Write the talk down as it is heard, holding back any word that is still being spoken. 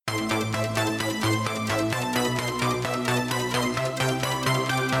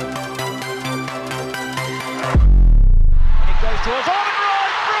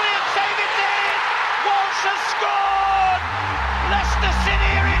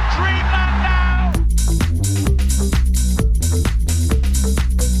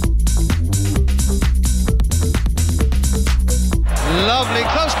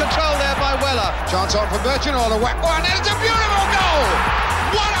Vurcinola whack one, and it's a beautiful goal!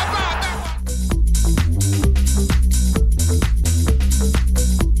 What about that one?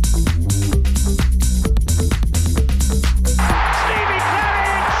 Stevie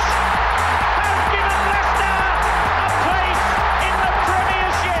Clarence has given Leicester a place in the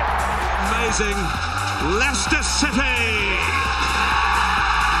Premiership. Amazing. Leicester City.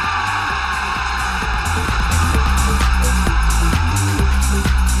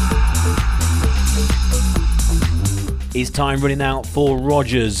 Is time running out for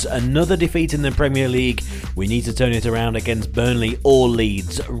Rodgers? Another defeat in the Premier League. We need to turn it around against Burnley or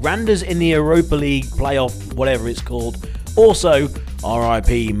Leeds. Randers in the Europa League playoff, whatever it's called. Also,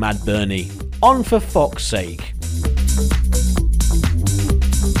 RIP Mad Bernie. On for Fox's sake.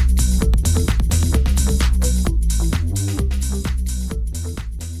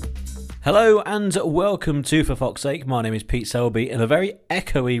 Hello and welcome to For Fox's Sake. My name is Pete Selby in a very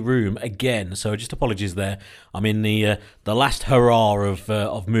echoey room again, so just apologies there. I'm in the last hurrah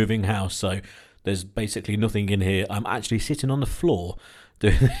of moving house, so there's basically nothing in here. I'm actually sitting on the floor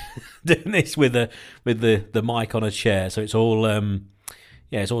doing this with the mic on a chair, so it's all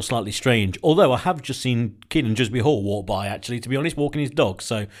it's all slightly strange. Although I have just seen Keenan Jusby Hall walk by, actually, to be honest, walking his dog.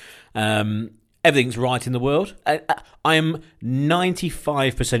 So everything's right in the world. I am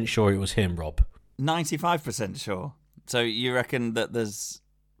 95% sure it was him, Rob. 95% sure? So you reckon that there's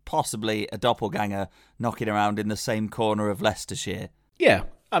possibly a doppelganger knocking around in the same corner of Leicestershire? Yeah.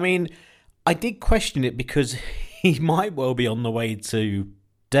 I mean, I did question it because he might well be on the way to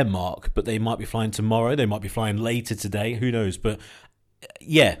Denmark, but they might be flying tomorrow. They might be flying later today. Who knows? But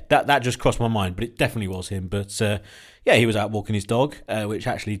yeah, that just crossed my mind, but it definitely was him. But he was out walking his dog, which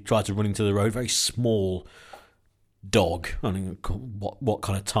actually tried to run into the road. Very small dog. I don't know what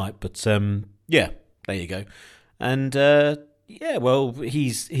kind of type, but there you go. And well,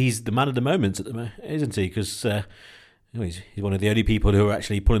 he's the man of the moment, isn't he? Because he's one of the only people who are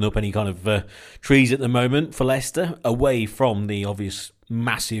actually pulling up any kind of trees at the moment for Leicester, away from the obvious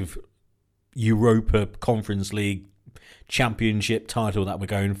massive Europa Conference League Championship title that we're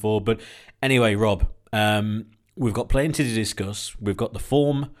going for. But anyway, Rob, we've got plenty to discuss. We've got the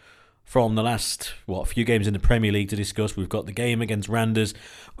form from the last few games in the Premier League to discuss. We've got the game against Randers.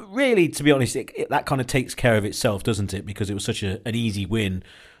 Really, to be honest, that kind of takes care of itself, doesn't it? Because it was such an easy win,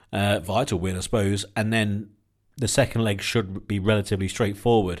 vital win, I suppose. And then the second leg should be relatively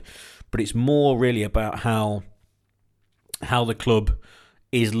straightforward. But it's more really about how the club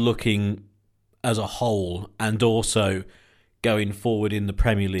is looking as a whole, and also going forward in the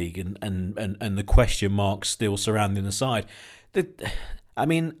Premier League, and the question marks still surrounding the side.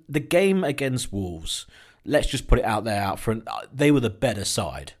 The game against Wolves, let's just put it out there out front, they were the better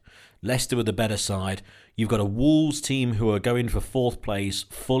side. Leicester were the better side. You've got a Wolves team who are going for fourth place,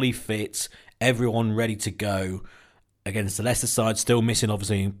 fully fit, everyone ready to go, against the Leicester side, still missing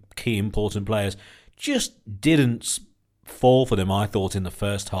obviously key important players. Just didn't fall for them, I thought, in the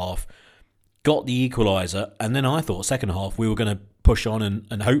first half. Got the equaliser, and then I thought second half we were going to push on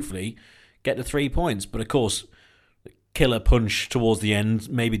and hopefully get the 3 points. But of course, killer punch towards the end,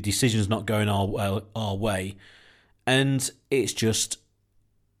 maybe decisions not going our way, and it's just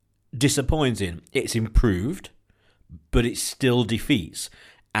disappointing. It's improved, but it still defeats.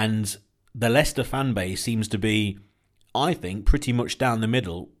 And the Leicester fan base seems to be, I think, pretty much down the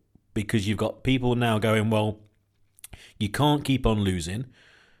middle, because you've got people now going, well, you can't keep on losing.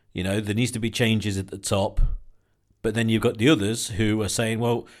 You know, there needs to be changes at the top. But then you've got the others who are saying,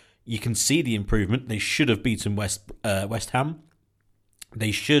 well, you can see the improvement. They should have beaten West Ham.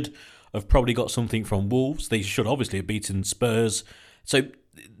 They should have probably got something from Wolves. They should obviously have beaten Spurs. So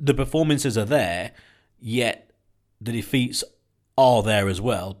the performances are there, yet the defeats are there as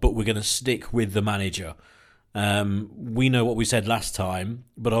well. But we're going to stick with the manager. We know what we said last time,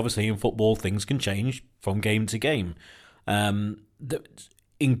 but obviously in football things can change from game to game.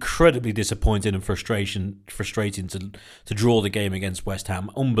 Incredibly disappointing and frustrating to draw the game against West Ham,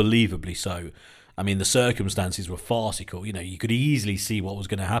 unbelievably so. I mean, the circumstances were farcical. You know, you could easily see what was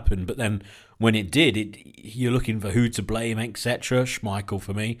going to happen, but then when it did, you're looking for who to blame, etc. Schmeichel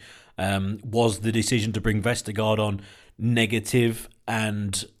for me. Was the decision to bring Vestergaard on negative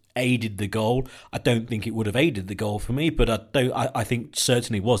and aided the goal? I don't think it would have aided the goal for me, but I think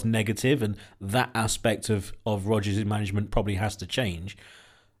certainly was negative, and that aspect of Rodgers' management probably has to change.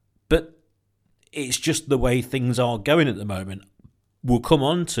 But it's just the way things are going at the moment. We'll come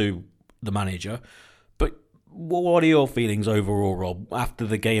on to the manager, but what are your feelings overall, Rob, after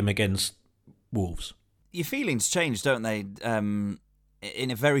the game against Wolves? Your feelings change, don't they? In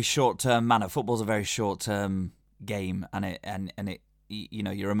a very short-term manner. Football's a very short-term game, and it, you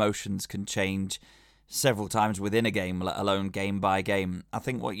know, your emotions can change several times within a game, let alone game by game. I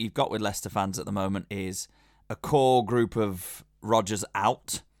think what you've got with Leicester fans at the moment is a core group of Rodgers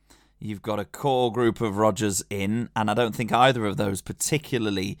out. You've got a core group of Rodgers in, and I don't think either of those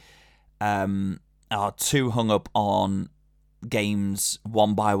particularly are too hung up on games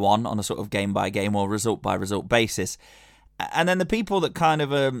one by one on a sort of game by game or result by result basis. And then the people that kind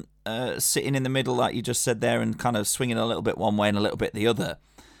of are sitting in the middle, like you just said there, and kind of swinging a little bit one way and a little bit the other,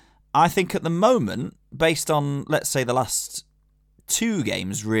 I think at the moment, based on, let's say, the last 2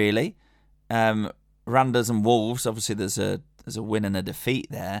 games, really, Randers and Wolves, obviously there's a win and a defeat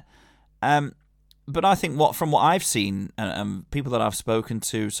there. But I think from what I've seen, and people that I've spoken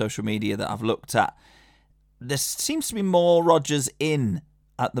to, social media that I've looked at, there seems to be more Rodgers in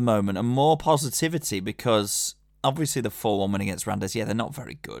at the moment and more positivity, because obviously the 4-1 win against Randers, they're not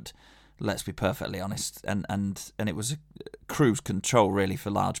very good. Let's be perfectly honest. And it was a cruise control, really, for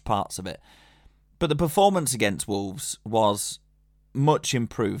large parts of it. But the performance against Wolves was much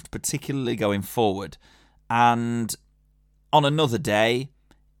improved, particularly going forward. And on another day,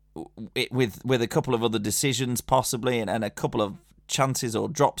 with a couple of other decisions possibly and a couple of chances or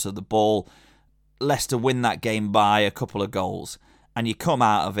drops of the ball, Leicester win that game by a couple of goals. And you come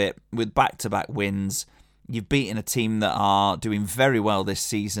out of it with back-to-back wins. You've beaten a team that are doing very well this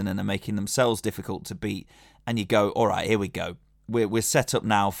season and are making themselves difficult to beat. And you go, all right, here we go. We're set up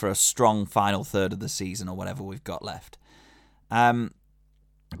now for a strong final third of the season or whatever we've got left.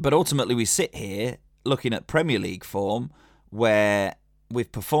 But ultimately we sit here looking at Premier League form where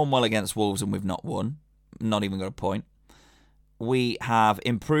we've performed well against Wolves and we've not won. Not even got a point. We have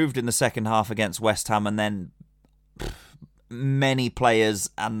improved in the second half against West Ham, and then many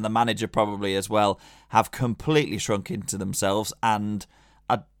players and the manager probably as well have completely shrunk into themselves. And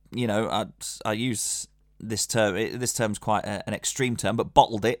I use this term. This term's quite an extreme term, but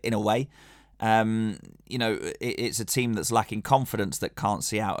bottled it in a way. It's a team that's lacking confidence that can't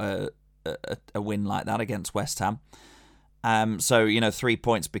see out a win like that against West Ham. 3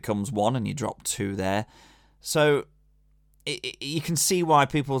 points becomes 1, and you drop 2 there. So you can see why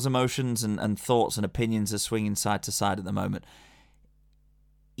people's emotions and thoughts and opinions are swinging side to side at the moment.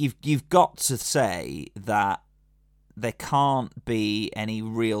 You've got to say that there can't be any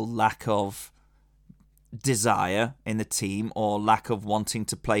real lack of desire in the team or lack of wanting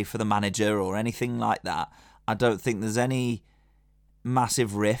to play for the manager or anything like that. I don't think there's any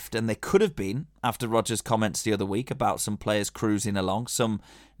massive rift, and there could have been after Rodgers' comments the other week about some players cruising along, some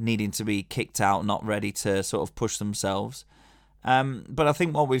needing to be kicked out, not ready to sort of push themselves. But I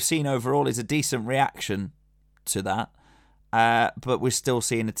think what we've seen overall is a decent reaction to that. But we're still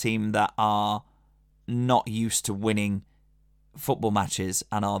seeing a team that are not used to winning football matches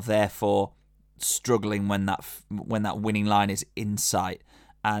and are therefore struggling when that winning line is in sight.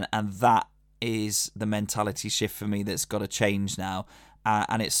 And that is the mentality shift for me that's got to change now.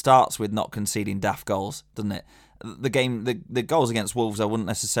 And it starts with not conceding daft goals, doesn't it? The goals against Wolves I wouldn't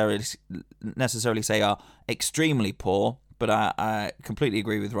necessarily say are extremely poor, but I completely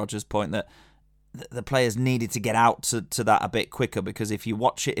agree with Rodgers' point that the players needed to get out to that a bit quicker, because if you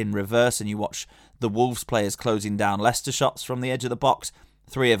watch it in reverse and you watch the Wolves players closing down Leicester shots from the edge of the box,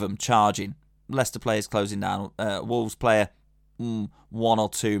 3 of them charging. Leicester players closing down, Wolves player 1 or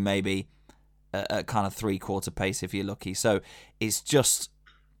 2 maybe at kind of 3/4 pace if you're lucky. So it's just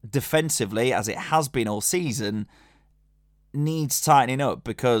defensively, as it has been all season, needs tightening up,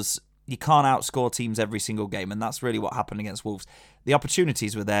 because you can't outscore teams every single game, and that's really what happened against Wolves. The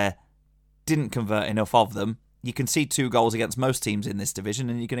opportunities were there, didn't convert enough of them. You concede 2 goals against most teams in this division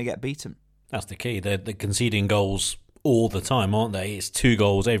and you're going to get beaten. That's the key. They're conceding goals all the time, aren't they? It's 2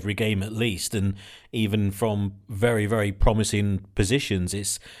 goals every game at least, and even from very, very promising positions,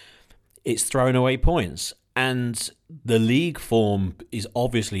 it's throwing away points. And the league form is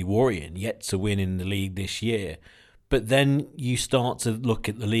obviously worrying, yet to win in the league this year. But then you start to look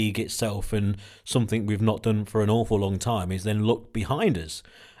at the league itself, and something we've not done for an awful long time is then look behind us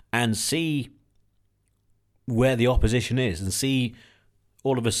and see where the opposition is, and see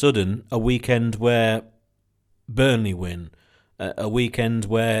all of a sudden a weekend where Burnley win, a weekend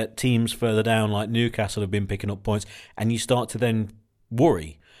where teams further down like Newcastle have been picking up points, and you start to then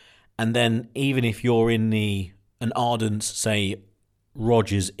worry. And then even if you're in an ardent, say,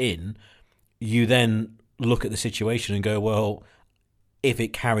 Rodgers in, you then look at the situation and go, well, if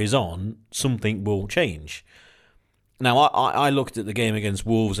it carries on, something will change. Now, I looked at the game against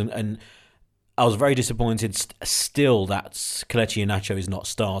Wolves and I was very disappointed still that Kelechi Iheanacho is not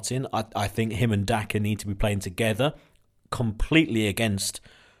starting. I think him and Daka need to be playing together, completely against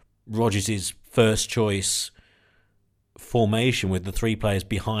Rodgers' first choice formation with the 3 players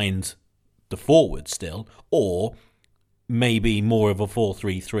behind the forward still, or maybe more of a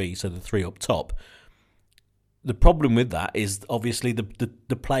 4-3-3, so the three up top. The problem with that is obviously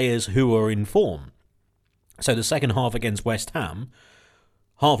the players who are in form. So the second half against West Ham,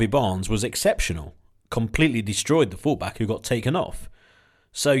 Harvey Barnes was exceptional, completely destroyed the fullback who got taken off.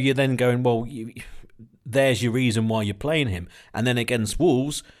 So you're then going, well, there's your reason why you're playing him. And then against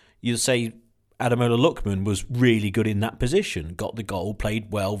Wolves, you say Ademola Lookman was really good in that position, got the goal,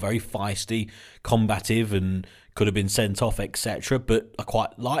 played well, very feisty, combative, and could have been sent off, etc. But I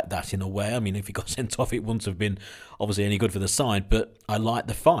quite like that in a way. I mean, if he got sent off, it wouldn't have been obviously any good for the side, but I like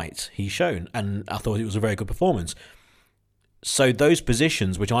the fight he's shown, and I thought it was a very good performance. So those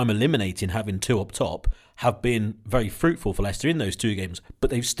positions, which I'm eliminating having two up top, have been very fruitful for Leicester in those two games, but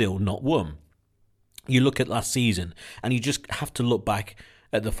they've still not won. You look at last season, and you just have to look back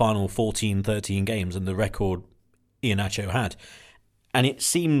at the final 14, 13 games and the record Iheanacho had. And it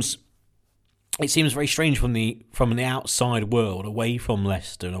seems very strange from the outside world, away from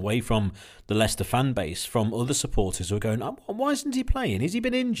Leicester and away from the Leicester fan base, from other supporters who are going, oh, why isn't he playing? Has he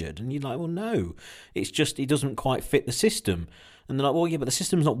been injured? And you're like, well, no, it's just he doesn't quite fit the system. And they're like, well, yeah, but the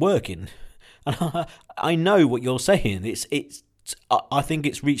system's not working. And I know what you're saying. I think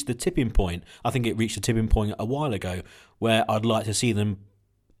it's reached the tipping point. I think it reached the tipping point a while ago where I'd like to see them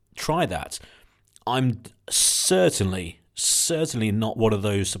try that. I'm certainly not one of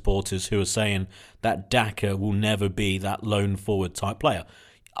those supporters who are saying that Daka will never be that lone forward type player.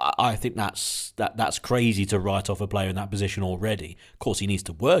 I think that's crazy to write off a player in that position already. Of course, he needs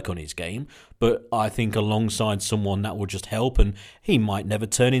to work on his game, but I think alongside someone that will just help, and he might never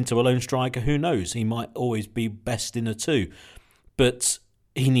turn into a lone striker. Who knows? He might always be best in a two, but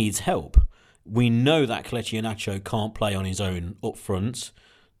he needs help. We know that Kelechi Iheanacho can't play on his own up front.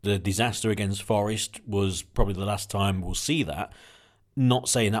 The disaster against Forest was probably the last time we'll see that. Not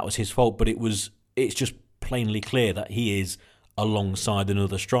saying that was his fault, but it's just plainly clear that he is alongside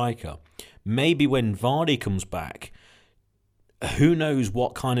another striker. Maybe when Vardy comes back, who knows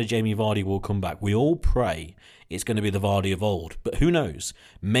what kind of Jamie Vardy will come back. We all pray it's going to be the Vardy of old, but who knows?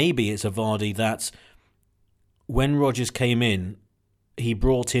 Maybe it's a Vardy that when Rodgers came in, he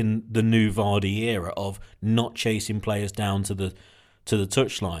brought in the new Vardy era of not chasing players down to the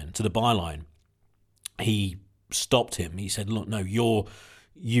touchline, to the byline. He stopped him. He said, look, no,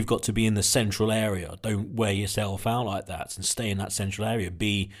 you've got to be in the central area. Don't wear yourself out like that and stay in that central area.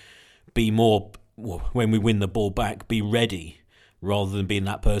 Be more, well, when we win the ball back, be ready rather than being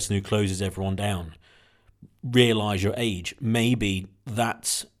that person who closes everyone down. Realise your age. Maybe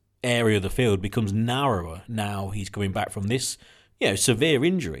that area of the field becomes narrower now he's coming back from this, severe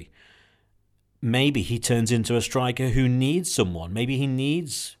injury. Maybe he turns into a striker who needs someone. Maybe he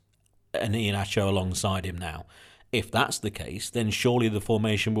needs an Iheanacho alongside him now. If that's the case, then surely the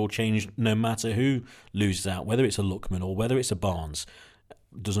formation will change no matter who loses out, whether it's a Lookman or whether it's a Barnes.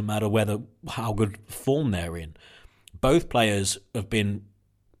 Doesn't matter how good form they're in. Both players have been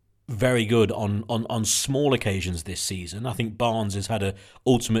very good on small occasions this season. I think Barnes has had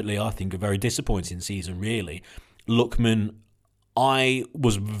ultimately a very disappointing season, really. Lookman, I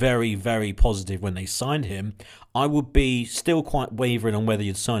was very, very positive when they signed him. I would be still quite wavering on whether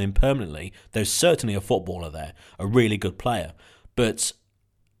you'd sign him permanently. There's certainly a footballer there, a really good player. But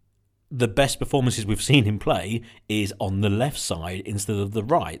the best performances we've seen him play is on the left side instead of the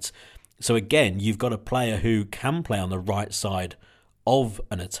right. So again, you've got a player who can play on the right side of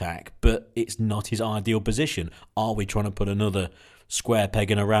an attack, but it's not his ideal position. Are we trying to put another square peg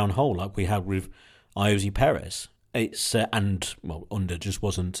in a round hole like we had with Ayoze Perez? It's Under just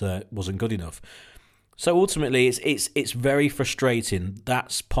wasn't good enough. So ultimately, it's very frustrating.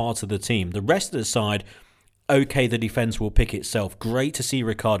 That's part of the team. The rest of the side, okay, the defence will pick itself. Great to see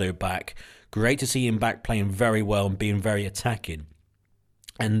Ricardo back. Great to see him back playing very well and being very attacking.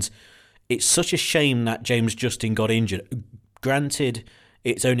 And it's such a shame that James Justin got injured. Granted,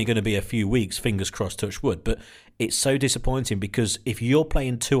 it's only going to be a few weeks, fingers crossed, touch wood, but it's so disappointing because if you're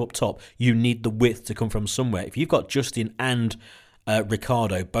playing two up top, you need the width to come from somewhere. If you've got Justin and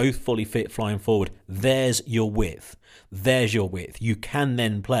Ricardo both fully fit flying forward, there's your width. There's your width. You can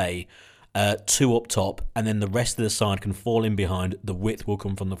then play two up top and then the rest of the side can fall in behind. The width will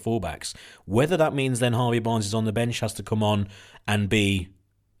come from the fullbacks. Whether that means then Harvey Barnes is on the bench, has to come on and be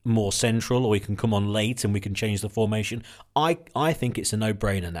more central, or he can come on late and we can change the formation. I think it's a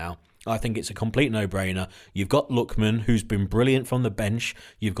no-brainer now. I think it's a complete no-brainer. You've got Lookman, who's been brilliant from the bench.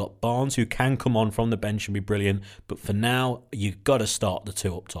 You've got Barnes, who can come on from the bench and be brilliant. But for now, you've got to start the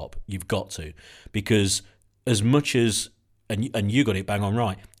two up top. You've got to. Because as much as, and you got it bang on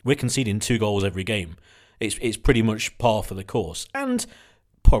right, we're conceding 2 goals every game. It's pretty much par for the course. And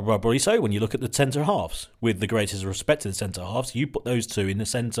Probably so. When you look at the centre halves, with the greatest respect to the centre halves, you put those two in the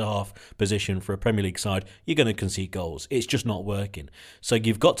centre half position for a Premier League side, you're going to concede goals. It's just not working. So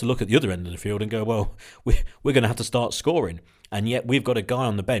you've got to look at the other end of the field and go, well, we're going to have to start scoring. And yet we've got a guy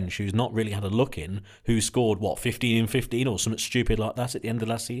on the bench who's not really had a look in, who scored 15 in 15 or something stupid like that at the end of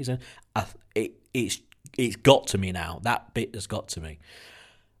last season. It's got to me now. That bit has got to me.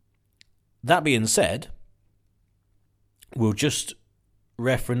 That being said, we'll just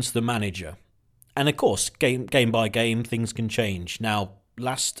reference the manager. And of course, game by game, things can change. Now,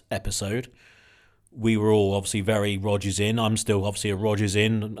 last episode, we were all obviously very Rodgers in. I'm still obviously a Rodgers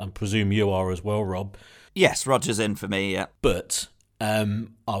in. I presume you are as well, Rob. Yes, Rodgers in for me, yeah. But I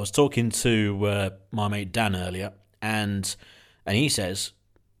was talking to my mate Dan earlier, and he says,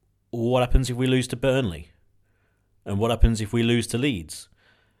 what happens if we lose to Burnley? And what happens if we lose to Leeds?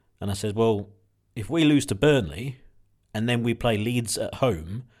 And I said, well, if we lose to Burnley and then we play Leeds at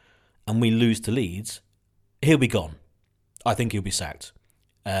home and we lose to Leeds, he'll be gone. I think he'll be sacked.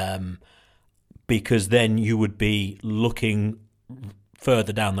 Because then you would be looking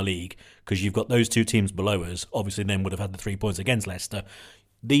further down the league, because you've got those two teams below us, obviously then would have had the 3 points against Leicester.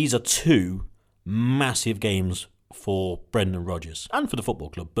 These are two massive games for Brendan Rodgers and for the football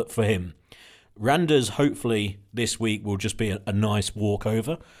club, but for him. Randers, hopefully, this week will just be a nice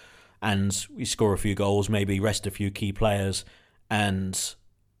walkover, and we score a few goals, maybe rest a few key players, and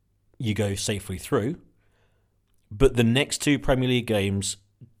you go safely through. But the next two Premier League games,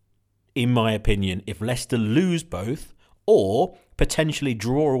 in my opinion, if Leicester lose both, or potentially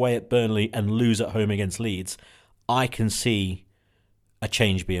draw away at Burnley and lose at home against Leeds, I can see a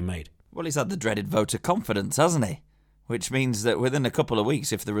change being made. Well, he's had the dreaded vote of confidence, hasn't he? Which means that within a couple of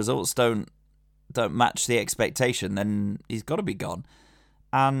weeks, if the results don't match the expectation, then he's got to be gone.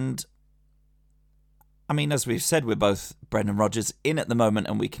 And I mean, as we've said, we're both Brendan Rodgers in at the moment,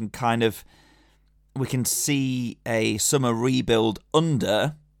 and we can see a summer rebuild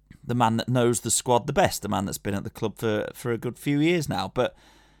under the man that knows the squad the best, the man that's been at the club for a good few years now. But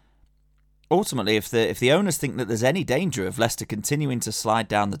ultimately, if the owners think that there's any danger of Leicester continuing to slide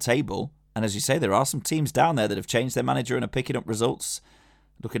down the table, and as you say, there are some teams down there that have changed their manager and are picking up results.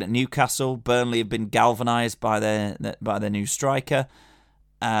 Looking at Newcastle, Burnley have been galvanised by their new striker.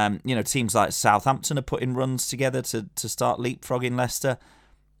 Teams like Southampton are putting runs together to start leapfrogging Leicester.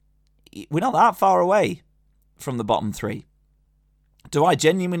 We're not that far away from the bottom three. Do I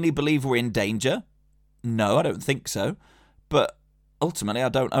genuinely believe we're in danger? No, I don't think so. But ultimately, I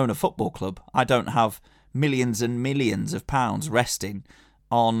don't own a football club. I don't have millions and millions of pounds resting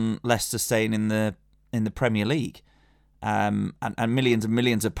on Leicester staying in the Premier League. And millions and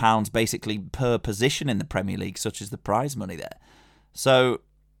millions of pounds basically per position in the Premier League, such as the prize money there. So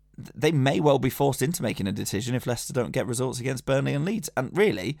they may well be forced into making a decision if Leicester don't get results against Burnley and Leeds. And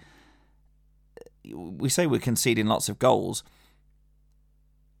really, we say we're conceding lots of goals.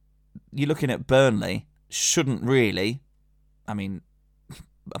 You're looking at Burnley, shouldn't really, I mean,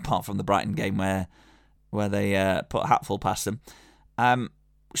 apart from the Brighton game where they put a hatful past them,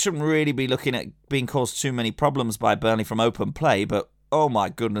 shouldn't really be looking at being caused too many problems by Burnley from open play, but oh my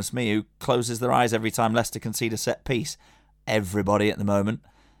goodness me, who closes their eyes every time Leicester concede a set piece? Everybody at the moment.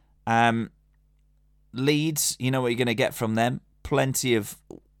 Leeds, you know what you're going to get from them. Plenty of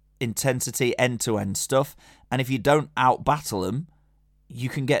intensity, end-to-end stuff. And if you don't out-battle them, you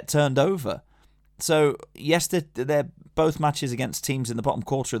can get turned over. So, yes, they're both matches against teams in the bottom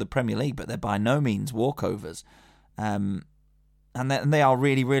quarter of the Premier League, but they're by no means walkovers. And they are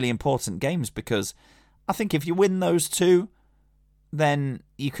really, really important games, because I think if you win those two, then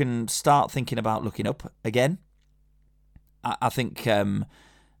you can start thinking about looking up again. I think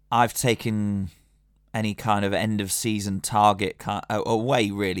I've taken any kind of end-of-season target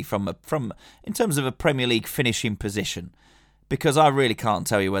away, really, from in terms of a Premier League finishing position, because I really can't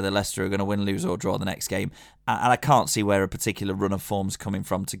tell you whether Leicester are going to win, lose or draw the next game, and I can't see where a particular run of form's coming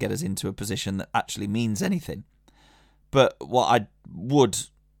from to get us into a position that actually means anything. But what I would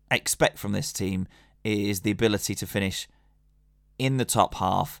expect from this team is the ability to finish in the top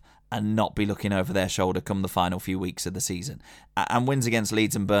half and not be looking over their shoulder come the final few weeks of the season. And wins against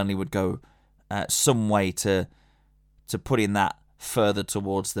Leeds and Burnley would go some way to putting that further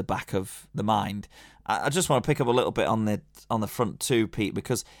towards the back of the mind. I just want to pick up a little bit on the front too, Pete,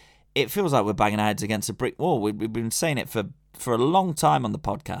 because it feels like we're banging our heads against a brick wall. We've been saying it for a long time on the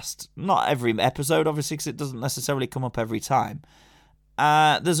podcast. Not every episode, obviously, because it doesn't necessarily come up every time.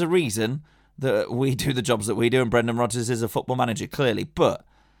 There's a reason that we do the jobs that we do, and Brendan Rodgers is a football manager, clearly. But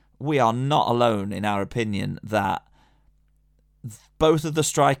we are not alone in our opinion that both of the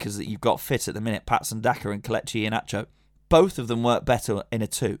strikers that you've got fit at the minute, Patson Daka and Kelechi Iheanacho, both of them work better in a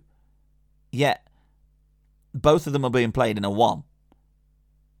 2. Yet, both of them are being played in a 1.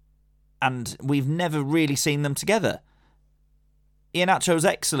 And we've never really seen them together. Iheanacho's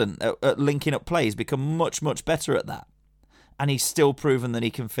excellent at linking up plays, become much, much better at that. And he's still proven that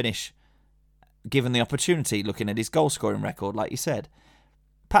he can finish given the opportunity, looking at his goal-scoring record, like you said.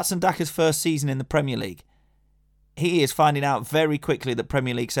 Patson Daka's first season in the Premier League. He is finding out very quickly that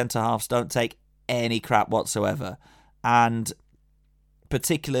Premier League centre-halves don't take any crap whatsoever. And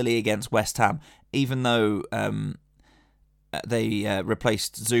particularly against West Ham, even though they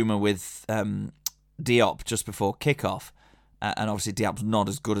replaced Zuma with Diop just before kick-off, and obviously Diop's not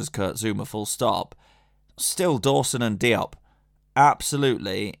as good as Kurt Zuma, full stop, still Dawson and Diop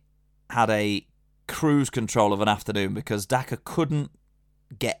absolutely had a cruise control of an afternoon because Daka couldn't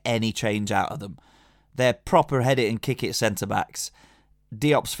get any change out of them. They're proper head it and kick it centre-backs.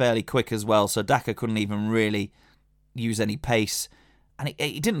 Diop's fairly quick as well, so Daka couldn't even really use any pace. And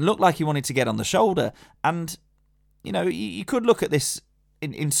it didn't look like he wanted to get on the shoulder. And, you know, you could look at this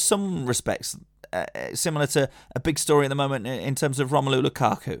in some respects similar to a big story at the moment in terms of Romelu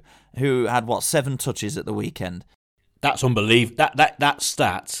Lukaku, who had, 7 touches at the weekend. That's unbelievable. That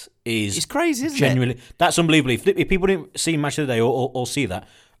stat is... It's crazy, isn't genuinely, it? That's unbelievable. If people didn't see Match of the Day or see that,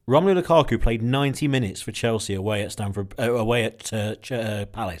 Romelu Lukaku played 90 minutes for Chelsea away at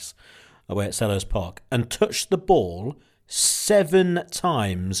Palace, away at Selhurst Park, and touched the ball 7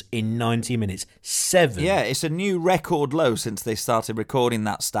 times in 90 minutes. 7. Yeah, it's a new record low since they started recording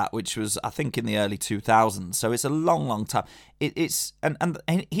that stat, which was, I think, in the early 2000s. So it's a long, long time. It's and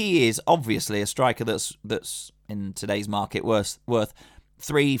he is obviously a striker that's in today's market worth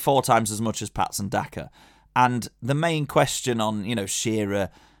 3-4 times as much as Patson Daka. And the main question on, you know, Shearer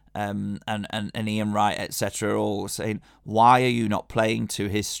and Ian Wright, etc., all saying, why are you not playing to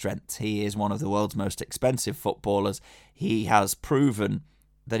his strengths? He is one of the world's most expensive footballers. He has proven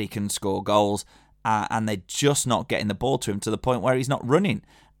that he can score goals, and they're just not getting the ball to him to the point where he's not running.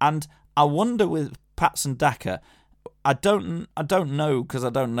 And I wonder with Patson Daka, I don't know, because I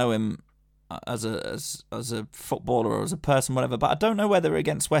don't know him as a footballer or as a person, whatever, but I don't know whether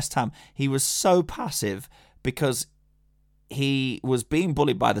against West Ham he was so passive because he was being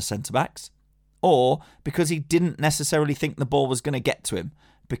bullied by the centre-backs, or because he didn't necessarily think the ball was going to get to him,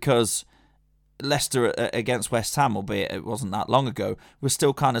 because Leicester against West Ham, albeit it wasn't that long ago, was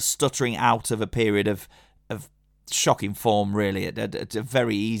still kind of stuttering out of a period of shocking form, really. It's a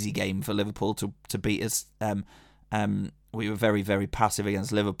very easy game for Liverpool to beat us. We were very, very passive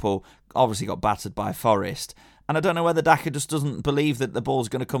against Liverpool, obviously got battered by Forest. And I don't know whether Daka just doesn't believe that the ball's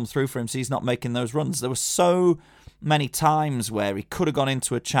going to come through for him, so he's not making those runs. There were so many times where he could have gone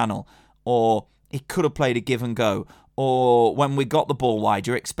into a channel, or he could have played a give and go, or when we got the ball wide,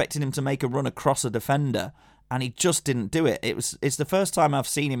 you're expecting him to make a run across a defender, and he just didn't do it. It's the first time I've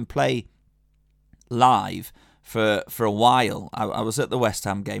seen him play live for a while. I was at the West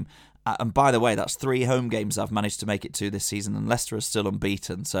Ham game, and by the way, that's 3 home games I've managed to make it to this season, and Leicester are still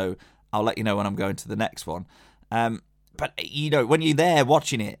unbeaten, so I'll let you know when I'm going to the next one. But, you know, when you're there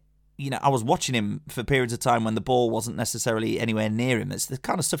watching it, you know, I was watching him for periods of time when the ball wasn't necessarily anywhere near him. It's the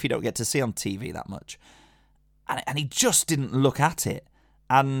kind of stuff you don't get to see on TV that much. And he just didn't look at it.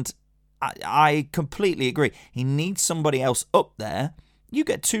 And I completely agree. He needs somebody else up there. You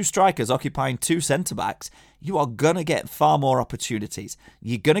get 2 strikers occupying 2 centre-backs, you are going to get far more opportunities.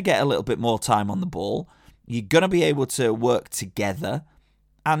 You're going to get a little bit more time on the ball. You're going to be able to work together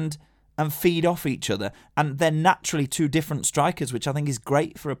and feed off each other. And they're naturally 2 different strikers, which I think is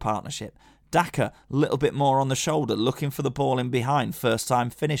great for a partnership. Daka, a little bit more on the shoulder, looking for the ball in behind,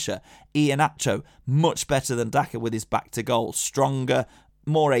 first-time finisher. Iheanacho, much better than Daka with his back to goal. Stronger,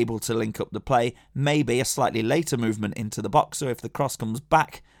 more able to link up the play. Maybe a slightly later movement into the box, so if the cross comes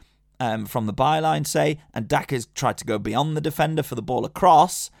back from the byline, say, and Daka's tried to go beyond the defender for the ball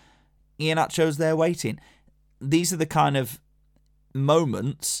across, Iheanacho's there waiting. These are the kind of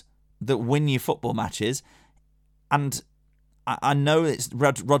moments that win you football matches, and I know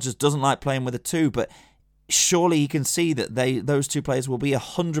Rodgers doesn't like playing with a 2, but surely he can see that those 2 players will be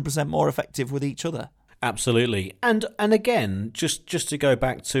 100% more effective with each other. Absolutely. And again, just to go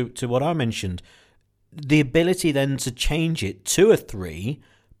back to what I mentioned, the ability then to change it to a 3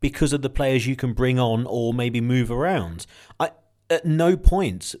 because of the players you can bring on or maybe move around. At no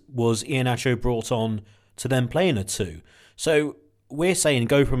point was Iheanacho brought on to then playing a 2. So we're saying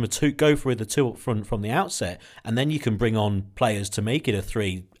go for the 2 up front from the outset, and then you can bring on players to make it a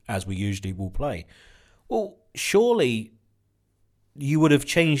 3 as we usually will play. Well, surely you would have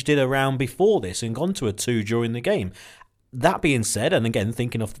changed it around before this and gone to a 2 during the game. That being said, and again,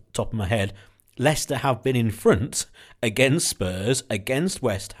 thinking off the top of my head, Leicester have been in front against Spurs, against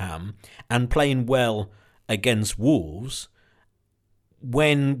West Ham, and playing well against Wolves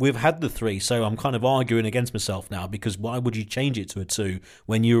when we've had the 3. So I'm kind of arguing against myself now, because why would you change it to a 2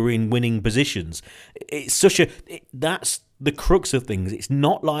 when you were in winning positions? It's that's the crux of things. It's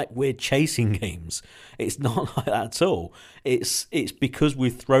not like we're chasing games. It's not like that at all. It's because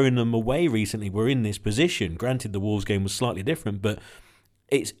we've thrown them away recently. We're in this position. Granted, the Wolves game was slightly different, but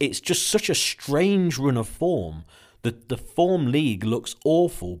it's just such a strange run of form. The form league looks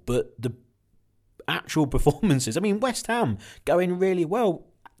awful, but the actual performances, I mean, West Ham going really well.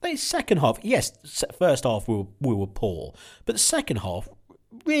 The second half, yes, first half we were poor, but the second half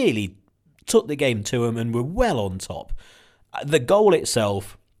really took the game to them and were well on top. The goal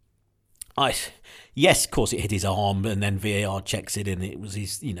itself, yes, of course it hit his arm and then VAR checks it and it was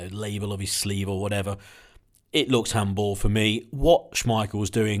his, label of his sleeve or whatever. It looks handball for me. What Schmeichel was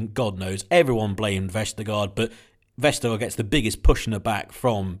doing, God knows. Everyone blamed Vestergaard, but Vestergaard gets the biggest push in the back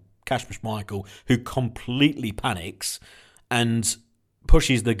from Kasper Schmeichel, who completely panics and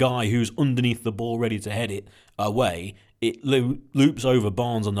pushes the guy who's underneath the ball ready to head it away. It loops over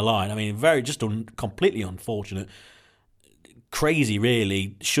Barnes on the line. I mean, completely unfortunate. Crazy,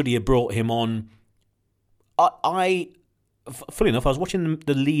 really. Should he have brought him on? Fully enough, I was watching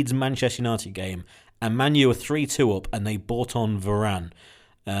the Leeds-Manchester United game, and Man U were 3-2 up, and they brought on Varane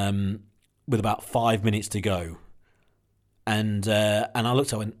with about 5 minutes to go. And I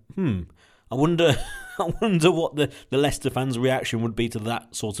looked, I went, I wonder what the Leicester fans' reaction would be to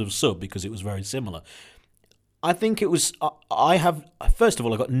that sort of sub, because it was very similar. I think it was, first of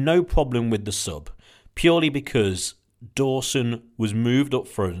all, I got no problem with the sub, purely because Dawson was moved up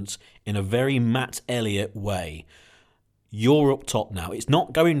front in a very Matt Elliott way. You're up top now. It's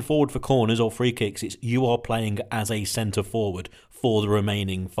not going forward for corners or free kicks. It's you are playing as a centre forward for the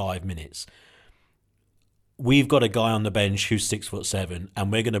remaining 5 minutes. We've got a guy on the bench who's 6'7",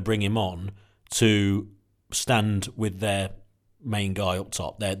 and we're going to bring him on to stand with their main guy up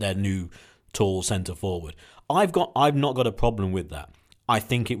top, their new tall centre forward. I've not got a problem with that. I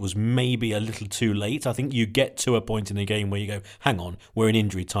think it was maybe a little too late. I think you get to a point in the game where you go, hang on, we're in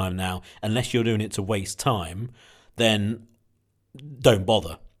injury time now. Unless you're doing it to waste time, then don't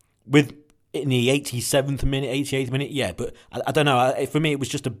bother. In the 87th minute, 88th minute, yeah, but I don't know. For me, it was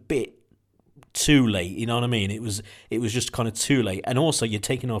just a bit too late. You know what I mean? It was just kind of too late. And also, you're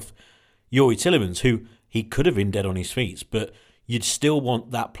taking off Youri Tielemans, who he could have been dead on his feet, but you'd still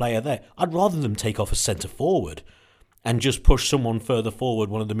want that player there. I'd rather them take off a centre forward and just push someone further forward,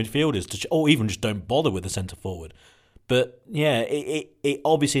 one of the midfielders, or even just don't bother with the centre forward. But yeah, it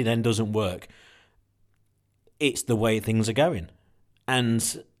obviously then doesn't work. It's the way things are going.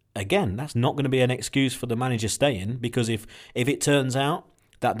 And again, that's not going to be an excuse for the manager staying, because if it turns out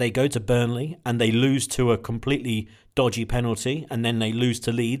that they go to Burnley and they lose to a completely dodgy penalty and then they lose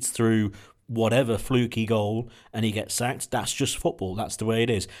to Leeds through whatever fluky goal and he gets sacked, that's just football. That's the way it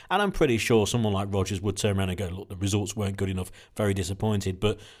is. And I'm pretty sure someone like Rodgers would turn around and go, look, the results weren't good enough, very disappointed,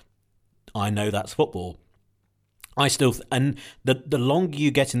 but I know that's football. I still, and the longer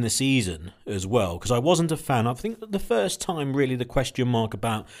you get in the season as well, because I wasn't a fan. I think the first time really the question mark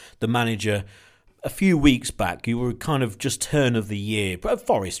about the manager a few weeks back, you were kind of just turn of the year, but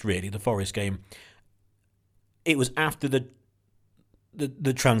Forest really, the Forest game, it was after the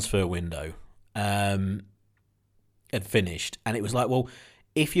transfer window had finished, and it was like, well,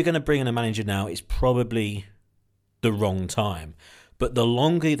 if you're going to bring in a manager now, it's probably the wrong time. But the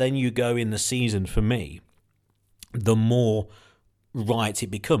longer then you go in the season, for me, the more right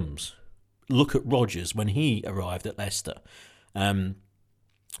it becomes. Look at Rodgers when he arrived at Leicester.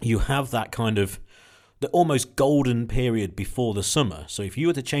 You have that kind of the almost golden period before the summer. So if you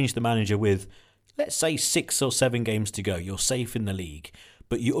were to change the manager with, let's say, 6 or 7 games to go, you're safe in the league,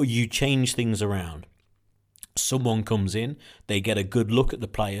 but you change things around. Someone comes in, they get a good look at the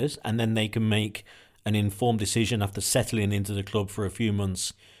players, and then they can make an informed decision after settling into the club for a few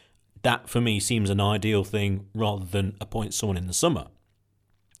months. That, for me, seems an ideal thing rather than appoint someone in the summer.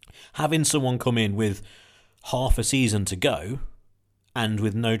 Having someone come in with half a season to go and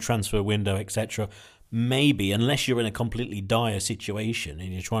with no transfer window, etc., maybe, unless you're in a completely dire situation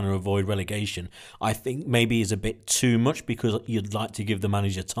and you're trying to avoid relegation, I think maybe is a bit too much, because you'd like to give the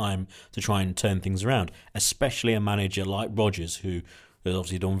manager time to try and turn things around, especially a manager like Rodgers, who has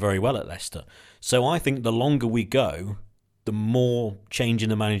obviously done very well at Leicester. So I think the longer we go, the more changing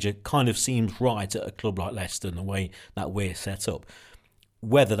the manager kind of seems right at a club like Leicester and the way that we're set up.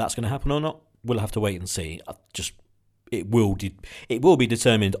 Whether that's going to happen or not, we'll have to wait and see. It will be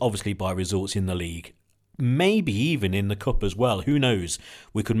determined, obviously, by results in the league. maybe even in the Cup as well. Who knows?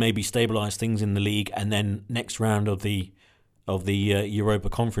 We could maybe stabilise things in the league, and then next round of the Europa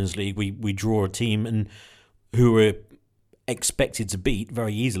Conference League, we draw a team and who are expected to beat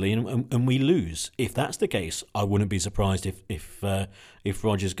very easily, and we lose. If that's the case, I wouldn't be surprised if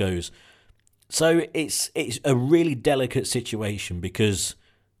Rodgers goes. So it's a really delicate situation, because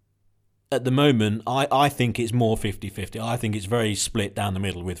at the moment I think it's more 50-50. I think it's very split down the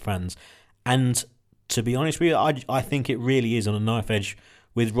middle with fans, and to be honest with you, I think it really is on a knife edge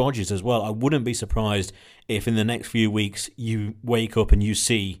with Rodgers as well. I wouldn't be surprised if in the next few weeks you wake up and you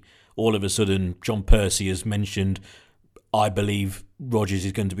see all of a sudden John Percy has mentioned, I believe Rodgers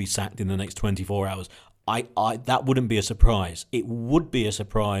is going to be sacked in the next 24 hours. That wouldn't be a surprise. It would be a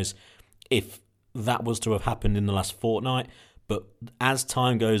surprise if that was to have happened in the last fortnight. But as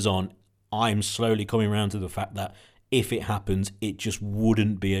time goes on, I'm slowly coming around to the fact that if it happens, it just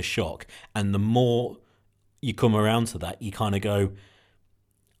wouldn't be a shock. And the more you come around to that, you kind of go,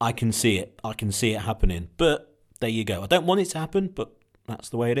 I can see it. I can see it happening. But there you go. I don't want it to happen, but that's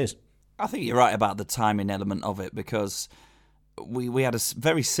the way it is. I think you're right about the timing element of it, because we had a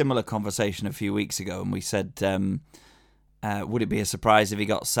very similar conversation a few weeks ago, and we said, would it be a surprise if he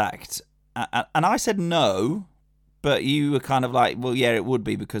got sacked? And I said no, but you were kind of like, well, yeah, it would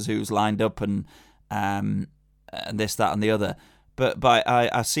be, because who's lined up and this, that, and the other. But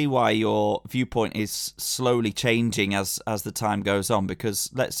I see why your viewpoint is slowly changing as the time goes on, because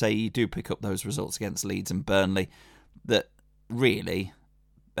let's say you do pick up those results against Leeds and Burnley that really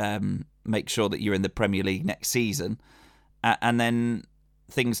make sure that you're in the Premier League next season, and then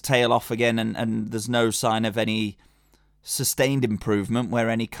things tail off again, and there's no sign of any sustained improvement where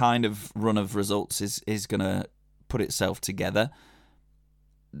any kind of run of results is going to put itself together.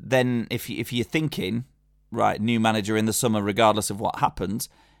 Then if you're thinking, right, new manager in the summer, regardless of what happens,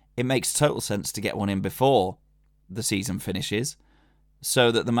 it makes total sense to get one in before the season finishes,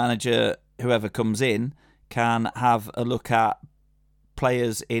 so that the manager, whoever comes in, can have a look at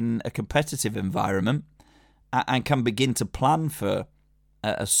players in a competitive environment and can begin to plan for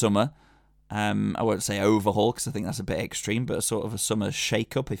a summer. I won't say overhaul, because I think that's a bit extreme, but a sort of a summer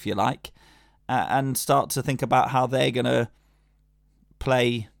shake-up, if you like, and start to think about how they're going to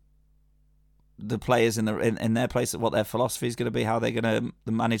play the players in their place, what their philosophy is going to be, how they're going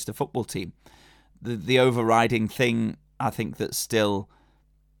to manage the football team. The overriding thing, I think, that's still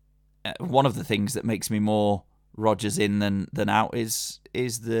one of the things that makes me more Rodgers in than out is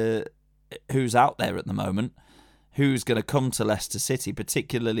the who's out there at the moment, who's going to come to Leicester City,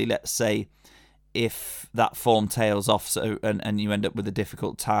 particularly, let's say, if that form tails off, and you end up with a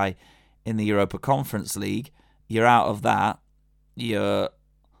difficult tie in the Europa Conference League. You're out of that, you're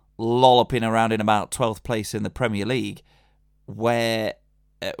lolloping around in about 12th place in the Premier League, where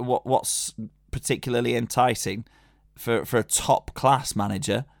what's particularly enticing for a top class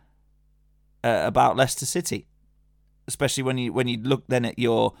manager about Leicester City, especially when you look then at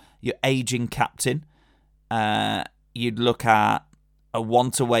your aging captain. You'd look at a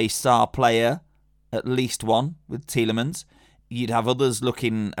want-away star player, at least one, with Tielemans. You'd have others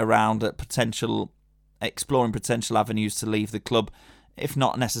looking around at exploring potential avenues to leave the club. If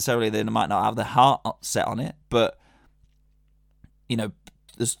not necessarily, they might not have their heart set on it. But,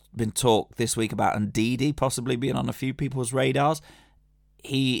 there's been talk this week about Ndidi possibly being on a few people's radars.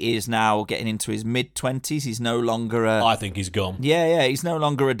 He is now getting into his mid-20s. He's no longer I think he's gone. Yeah, he's no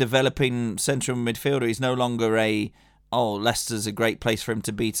longer a developing central midfielder. He's no longer Leicester's a great place for him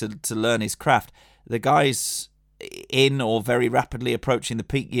to be to learn his craft. The guy's in or very rapidly approaching the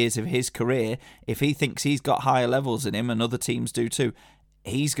peak years of his career. If he thinks he's got higher levels in him, and other teams do too,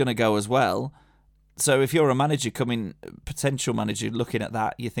 he's going to go as well. So if you're a potential manager looking at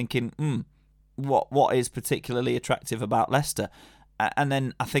that, you're thinking, what is particularly attractive about Leicester? And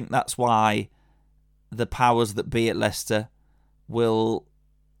then I think that's why the powers that be at Leicester will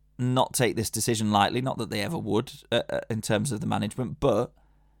not take this decision lightly. Not that they ever would in terms of the management, but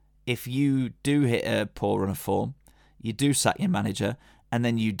if you do hit a poor run of form, you do sack your manager, and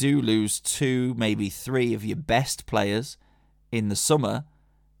then you do lose 2, maybe 3 of your best players in the summer,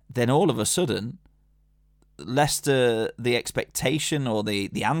 then all of a sudden, Leicester, the expectation or the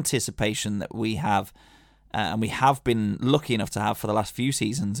anticipation that we have, and we have been lucky enough to have for the last few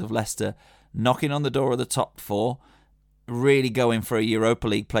seasons of Leicester knocking on the door of the top 4, really going for a Europa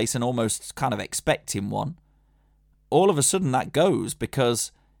League place and almost kind of expecting one, all of a sudden that goes,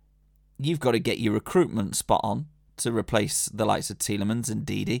 because you've got to get your recruitment spot on to replace the likes of Tielemans and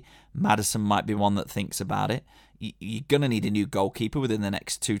Ndidi. Maddison might be one that thinks about it. You're going to need a new goalkeeper within the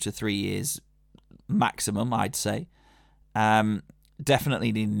next 2 to 3 years maximum, I'd say.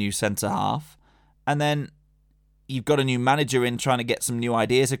 Definitely need a new centre-half. and then you've got a new manager in trying to get some new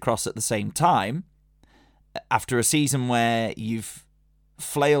ideas across at the same time, after a season where you've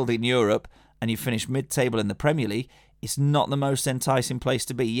flailed in Europe and you've finished mid-table in the Premier League, it's not the most enticing place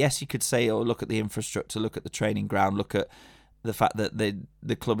to be. Yes, you could say, oh, look at the infrastructure, look at the training ground, look at the fact that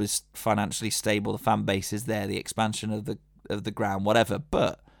the club is financially stable, the fan base is there, the expansion of the ground, whatever.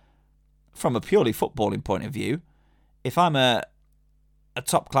 But from a purely footballing point of view, if I'm a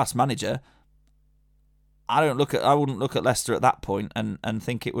top-class manager, I wouldn't look at Leicester at that point and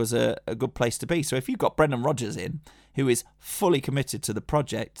think it was a good place to be. So if you've got Brendan Rodgers in, who is fully committed to the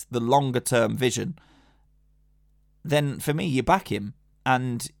project, the longer-term vision, then for me, you back him.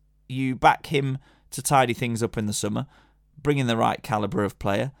 And you back him to tidy things up in the summer, bring in the right calibre of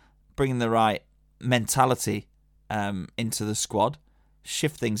player, bring in the right mentality into the squad,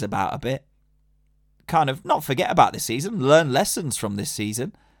 shift things about a bit, kind of not forget about this season, learn lessons from this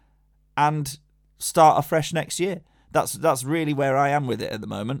season, and start afresh next year. That's really where I am with it at the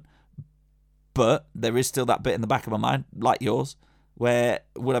moment. But there is still that bit in the back of my mind, like yours, where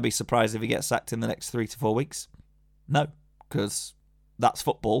would I be surprised if he gets sacked in the next 3 to 4 weeks? No, because that's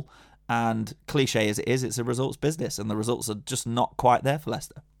football, and cliche as it is, it's a results business, and the results are just not quite there for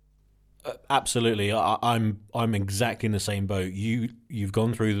Leicester. Absolutely, I'm exactly in the same boat. You've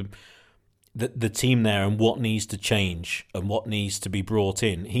gone through the team there and what needs to change and what needs to be brought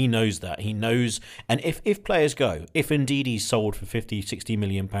in. He knows that. He knows, and if players go, if indeed he's sold for 50, 60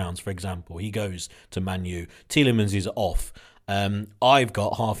 million pounds, for example, he goes to Man U, Tielemans is off. I've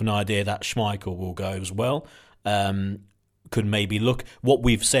got half an idea that Schmeichel will go as well. Could maybe look what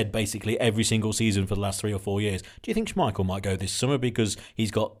we've said basically every single season for the last 3 or 4 years. Do you think Schmeichel might go this summer because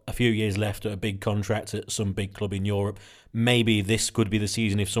he's got a few years left at a big contract at some big club in Europe? Maybe this could be the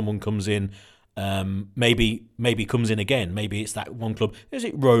season if someone comes in. Maybe comes in again. Maybe it's that one club. Is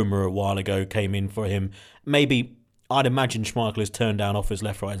it Roma a while ago came in for him? Maybe I'd imagine Schmeichel has turned down offers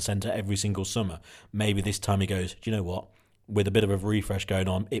left, right, and centre every single summer. Maybe this time he goes, do you know what? With a bit of a refresh going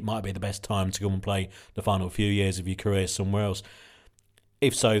on, it might be the best time to go and play the final few years of your career somewhere else.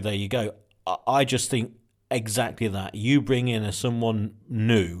 If so, there you go. I just think exactly that. You bring in someone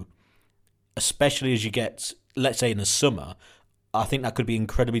new, especially as you get, let's say in the summer, I think that could be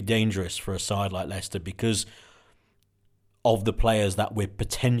incredibly dangerous for a side like Leicester because of the players that we're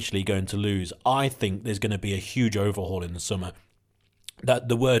potentially going to lose. I think there's going to be a huge overhaul in the summer. That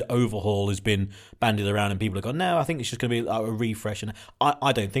the word overhaul has been bandied around and people have gone, no, I think it's just going to be a refresh. And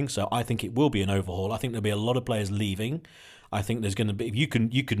I don't think so. I think it will be an overhaul. I think there'll be a lot of players leaving. I think there's going to be, if you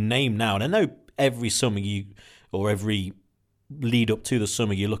can name now, and I know every summer or every lead up to the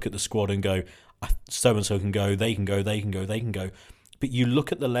summer, you look at the squad and go, so-and-so can go, they can go. But you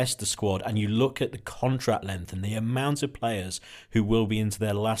look at the Leicester squad and you look at the contract length and the amount of players who will be into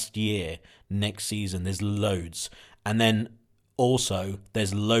their last year next season. There's loads. And then also,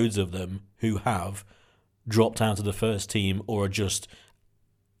 there's loads of them who have dropped out of the first team or are just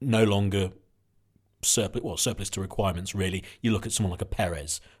no longer surplus to requirements, really. You look at someone like a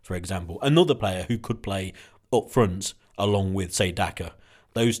Perez, for example, another player who could play up front along with, say, Daka.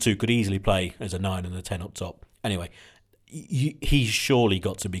 Those two could easily play as a 9 and a 10 up top. Anyway, he's surely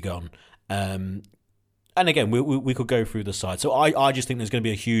got to be gone. And again, we could go through the side. So I just think there's going to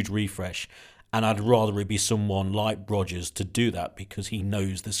be a huge refresh. And I'd rather it be someone like Rodgers to do that because he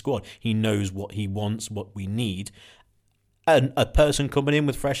knows the squad. He knows what he wants, what we need. And a person coming in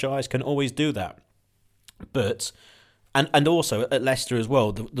with fresh eyes can always do that. But, and also at Leicester as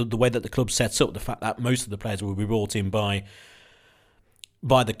well, the way that the club sets up, the fact that most of the players will be brought in by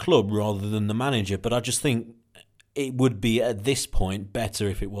the club rather than the manager. But I just think it would be at this point better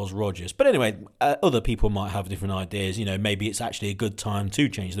if it was Rodgers. But anyway, other people might have different ideas. You know, maybe it's actually a good time to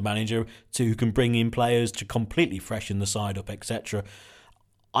change the manager, who can bring in players to completely freshen the side up, etc.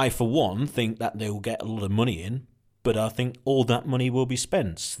 I, for one, think that they will get a lot of money in, but I think all that money will be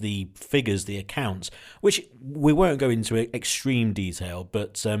spent. The figures, the accounts, which we won't go into extreme detail,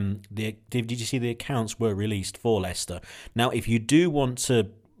 but did you see the accounts were released for Leicester? Now, if you do want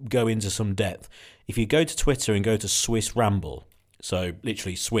to go into some depth, if you go to Twitter and go to Swiss Ramble, so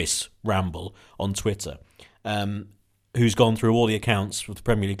literally Swiss Ramble on Twitter, who's gone through all the accounts for the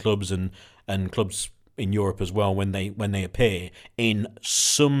Premier League clubs and clubs in Europe as well when they appear in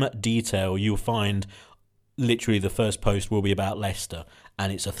some detail, you'll find literally the first post will be about Leicester,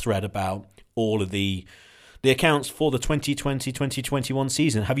 and it's a thread about all of the accounts for the 2020-2021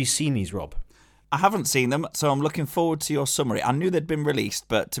 season. Have you seen these, Rob? I haven't seen them, so I'm looking forward to your summary. I knew they'd been released,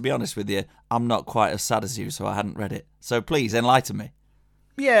 but to be honest with you, I'm not quite as sad as you, so I hadn't read it. So please, enlighten me.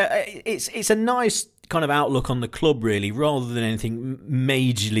 Yeah, it's a nice kind of outlook on the club, really, rather than anything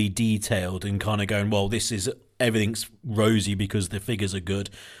majorly detailed and kind of going, well, everything's rosy because the figures are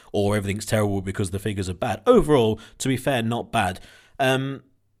good, or everything's terrible because the figures are bad. Overall, to be fair, not bad.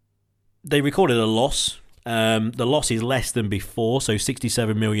 They recorded a loss. The loss is less than before, so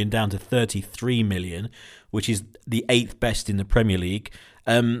 67 million down to 33 million, which is the 8th best in the Premier League.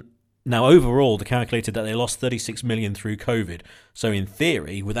 Now, overall, they calculated that they lost 36 million through COVID. So, in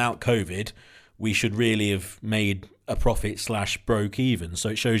theory, without COVID, we should really have made a profit / broke even. So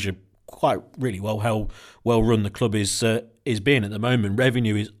it shows you quite really well how well run the club is being at the moment.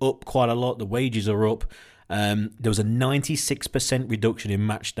 Revenue is up quite a lot. The wages are up. There was a 96% reduction in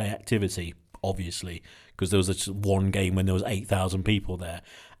match day activity, obviously, because there was just one game when there was 8,000 people there.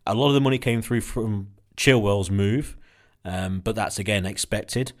 A lot of the money came through from Chilwell's move, but that's again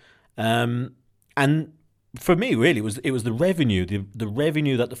expected. And for me, really, it was the revenue, the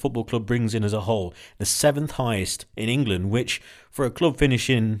revenue that the football club brings in as a whole, the 7th highest in England, which for a club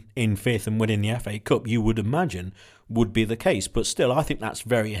finishing in 5th and winning the FA Cup, you would imagine would be the case. But still, I think that's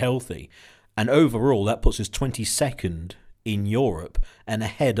very healthy. And overall, that puts us 22nd in Europe and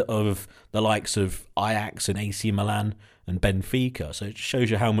ahead of the likes of Ajax and AC Milan and Benfica. So it shows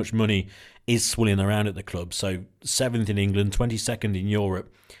you how much money is swirling around at the club. So 7th in England, 22nd in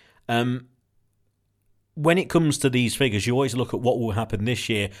Europe. When it comes to these figures, you always look at what will happen this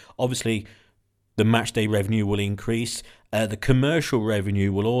year. Obviously, the matchday revenue will increase. The commercial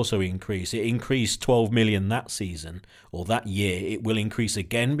revenue will also increase. It increased 12 million that season or that year. It will increase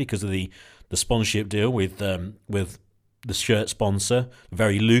again because of the sponsorship deal with the shirt sponsor,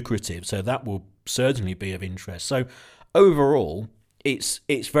 very lucrative. So that will certainly be of interest. So overall, it's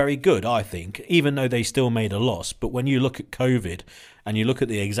very good, I think, even though they still made a loss. But when you look at COVID and you look at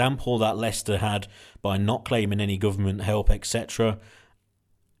the example that Leicester had by not claiming any government help, etc.,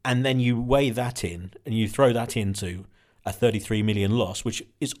 and then you weigh that in and you throw that into a 33 million loss, which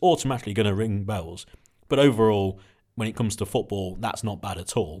is automatically going to ring bells. But overall, when it comes to football, that's not bad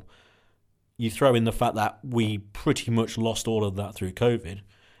at all. You throw in the fact that we pretty much lost all of that through COVID.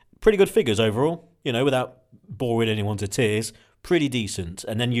 Pretty good figures overall, without boring anyone to tears. Pretty decent.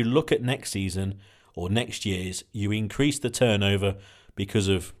 And then you look at next season or next year's, you increase the turnover because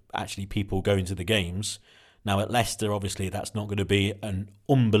of actually people going to the games. Now at Leicester, obviously, that's not going to be an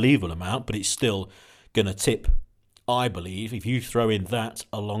unbelievable amount, but it's still going to tip, I believe, if you throw in that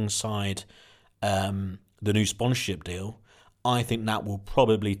alongside the new sponsorship deal, I think that will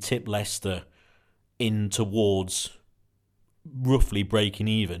probably tip Leicester in towards roughly breaking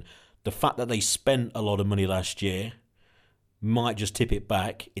even. The fact that they spent a lot of money last year might just tip it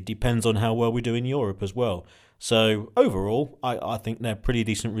back. It depends on how well we do in Europe as well. So overall, I think they're pretty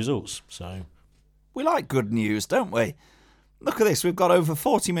decent results. So we like good news, don't we? Look at this. We've got over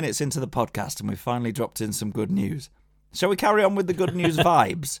 40 minutes into the podcast and we've finally dropped in some good news. Shall we carry on with the good news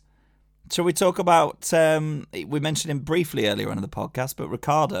vibes? Shall we talk about, we mentioned him briefly earlier on in the podcast, but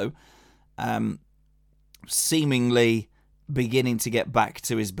Ricardo seemingly beginning to get back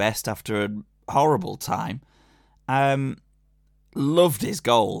to his best after a horrible time. Loved his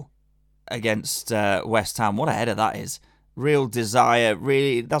goal against West Ham. What a header that is. Real desire.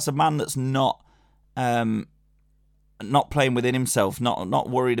 Really, that's a man that's not playing within himself, not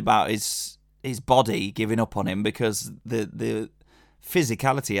worried about his body giving up on him, because the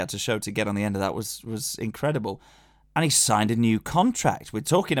physicality he had to show to get on the end of that was incredible. And he signed a new contract. We're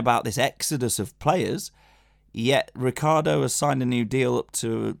talking about this exodus of players, yet Ricardo has signed a new deal up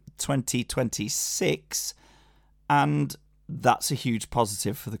to 2026, and that's a huge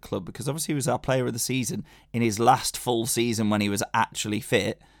positive for the club, because obviously he was our player of the season in his last full season when he was actually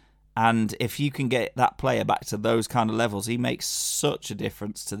fit. And if you can get that player back to those kind of levels, he makes such a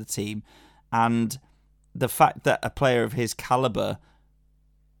difference to the team. And the fact that a player of his calibre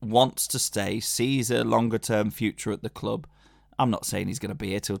wants to stay, sees a longer-term future at the club. I'm not saying he's going to be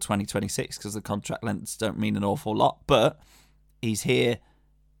here till 2026 because the contract lengths don't mean an awful lot, but he's here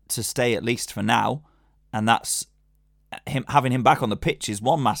to stay at least for now, and that's having him back on the pitch is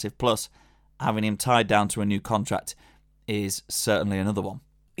one massive plus. Having him tied down to a new contract is certainly another one.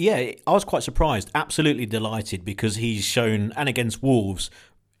 Yeah, I was quite surprised. Absolutely delighted, because he's shown, and against Wolves,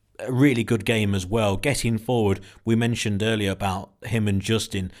 a really good game as well. Getting forward, we mentioned earlier about him and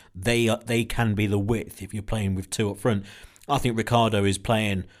Justin. They can be the width if you're playing with two up front. I think Ricardo is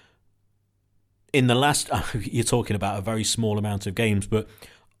playing in the last... You're talking about a very small amount of games, but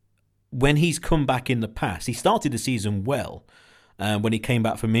when he's come back in the past, he started the season well when he came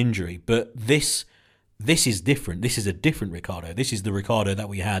back from injury, but this is different. This is a different Ricardo. This is the Ricardo that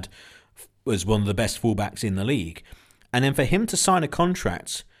we had as one of the best fullbacks in the league. And then for him to sign a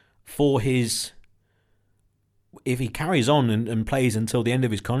contract for his if he carries on and plays until the end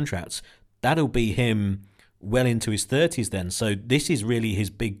of his contract, that'll be him well into his 30s then. So this is really his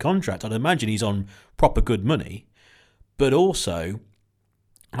big contract. I'd imagine he's on proper good money. But also,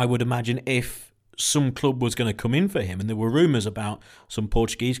 I would imagine if some club was going to come in for him, and there were rumours about some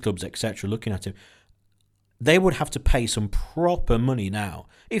Portuguese clubs, etc., looking at him, they would have to pay some proper money now.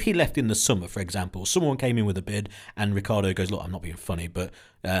 If he left in the summer, for example, someone came in with a bid and Ricardo goes, look, I'm not being funny, but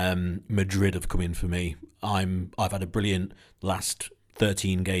Madrid have come in for me. I've had a brilliant last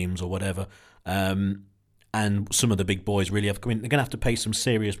 13 games or whatever, and some of the big boys really have come in. They're going to have to pay some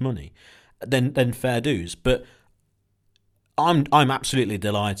serious money. Then fair dues. But I'm absolutely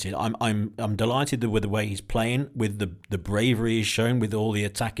delighted. I'm delighted with the way he's playing, with the bravery he's shown, with all the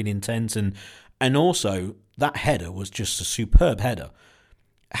attacking intent, and also that header was just a superb header.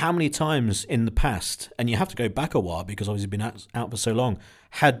 How many times in the past, and you have to go back a while because obviously he's been out for so long,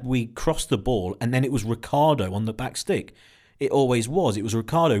 had we crossed the ball and then it was Ricardo on the back stick? It always was. It was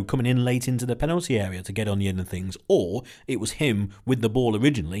Ricardo coming in late into the penalty area to get on the end of things, or it was him with the ball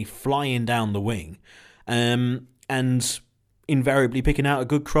originally flying down the wing, and invariably picking out a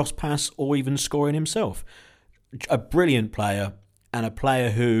good cross pass or even scoring himself. A brilliant player, and a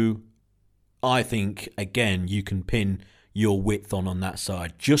player who I think, again, you can pin your width on that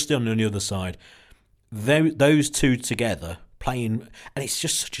side. Just on the other side, those two together playing, and it's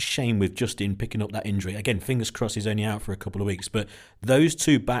just such a shame with Justin picking up that injury. Again, fingers crossed he's only out for a couple of weeks, but those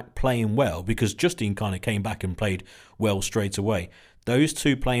two back playing well, because Justin kind of came back and played well straight away. Those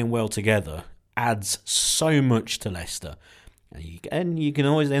two playing well together adds so much to Leicester. And you can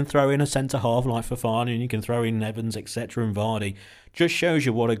always then throw in a centre-half like Fofana, and you can throw in Evans, etc., and Vardy. Just shows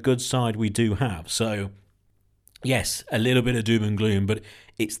you what a good side we do have. So, yes, a little bit of doom and gloom, but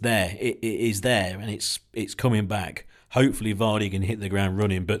it's there. It is there, and it's coming back. Hopefully Vardy can hit the ground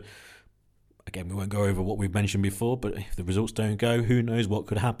running, but again, we won't go over what we've mentioned before, but if the results don't go, who knows what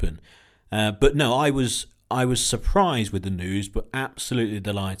could happen. But no, I was surprised with the news, but absolutely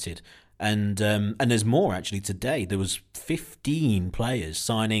delighted. And there's more actually today. There was 15 players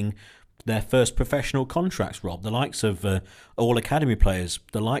signing their first professional contracts, Rob. The likes of all academy players,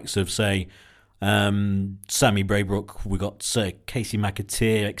 the likes of, say, Sammy Braybrook, we got Casey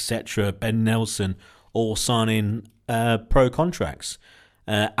McAteer, etc., Ben Nelson, all signing pro contracts.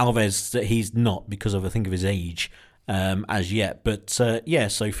 Alves, he's not because of, I think, of his age as yet. But yeah,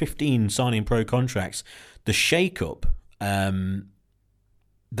 so 15 signing pro contracts. The shake-up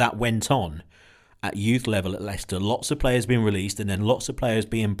that went on at youth level at Leicester, lots of players being released and then lots of players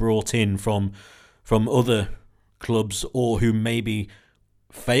being brought in from other clubs or who maybe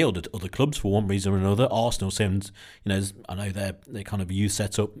failed at other clubs for one reason or another. Arsenal seems, I know their kind of youth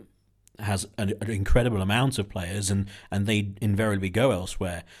setup has an incredible amount of players and they invariably go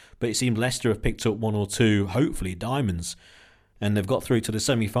elsewhere. But it seems Leicester have picked up one or two, hopefully, diamonds. And they've got through to the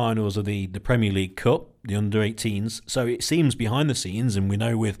semi-finals of the Premier League Cup, the under-18s. So it seems behind the scenes, and we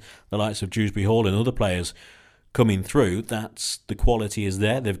know with the likes of Dewsbury Hall and other players coming through, that the quality is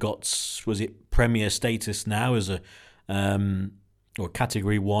there. They've got, was it Premier status now as or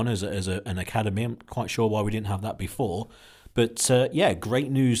Category 1 as an academy. I'm quite sure why we didn't have that before. But yeah, great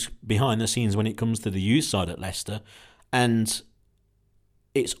news behind the scenes when it comes to the youth side at Leicester. And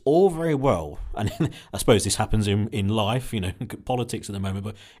it's all very well, and I suppose this happens in life, politics at the moment,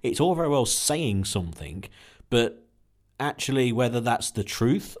 but it's all very well saying something, but actually whether that's the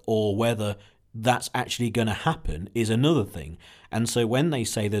truth or whether that's actually going to happen is another thing. And so when they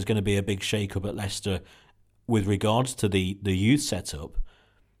say there's going to be a big shake-up at Leicester with regards to the youth setup,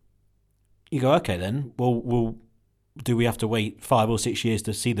 you go, okay then, well, do we have to wait 5 or 6 years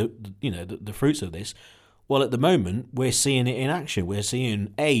to see the fruits of this? Well, at the moment, we're seeing it in action. We're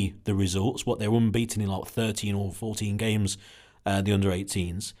seeing, the results, what they're unbeaten in like 13 or 14 games, the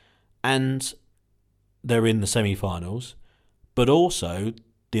under-18s, and they're in the semi-finals, but also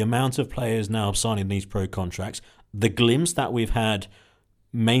the amount of players now signing these pro contracts, the glimpse that we've had,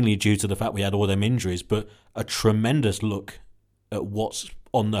 mainly due to the fact we had all them injuries, but a tremendous look at what's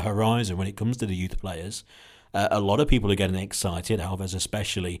on the horizon when it comes to the youth players. A lot of people are getting excited. Alves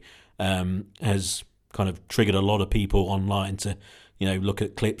especially has kind of triggered a lot of people online to, look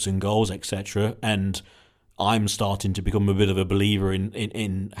at clips and goals, etc. And I'm starting to become a bit of a believer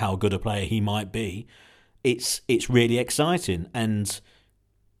in how good a player he might be. It's really exciting. And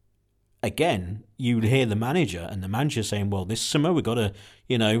again, you'd hear the manager saying, well, this summer we've got to,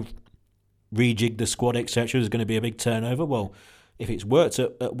 rejig the squad, etc. There's going to be a big turnover. Well, if it's worked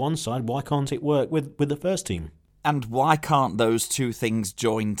at one side, why can't it work with the first team? And why can't those two things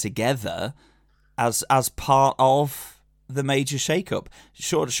join together as part of the major shake-up.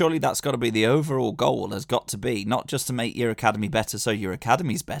 Surely that's got to be the overall goal, has got to be, not just to make your academy better so your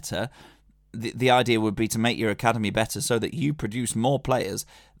academy's better. The idea would be to make your academy better so that you produce more players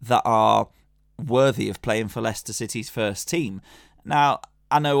that are worthy of playing for Leicester City's first team. Now,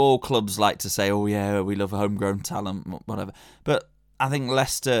 I know all clubs like to say, oh yeah, we love homegrown talent, whatever. But I think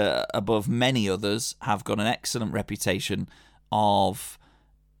Leicester, above many others, have got an excellent reputation of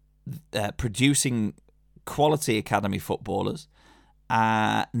producing quality academy footballers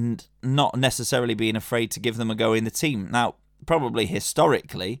and not necessarily being afraid to give them a go in the team. Now, probably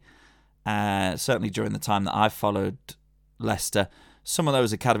historically, certainly during the time that I've followed Leicester, some of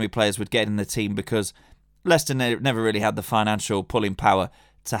those academy players would get in the team because Leicester never really had the financial pulling power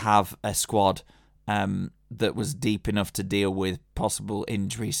to have a squad that was deep enough to deal with possible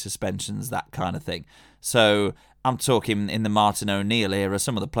injuries, suspensions, that kind of thing. So I'm talking in the Martin O'Neill era,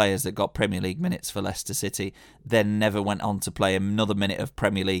 some of the players that got Premier League minutes for Leicester City then never went on to play another minute of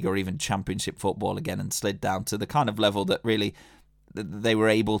Premier League or even Championship football again and slid down to the kind of level that really they were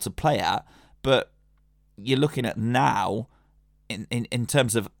able to play at. But you're looking at now, in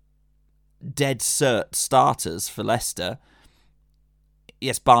terms of dead cert starters for Leicester,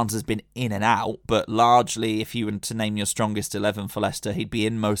 yes, Barnes has been in and out, but largely, if you were to name your strongest 11 for Leicester, he'd be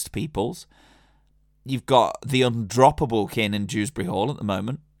in most people's. You've got the undroppable Kiernan Dewsbury Hall at the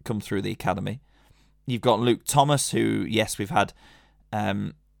moment, come through the academy. You've got Luke Thomas, who, yes, we've had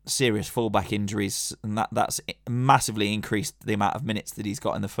serious fullback injuries, and that's massively increased the amount of minutes that he's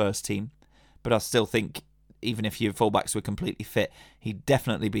got in the first team. But I still think, even if your fullbacks were completely fit, he'd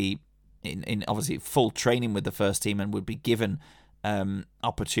definitely be in obviously full training with the first team and would be given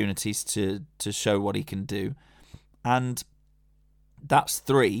opportunities to show what he can do. And that's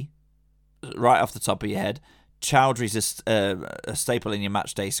 3 right off the top of your head. Chowdhury's a staple in your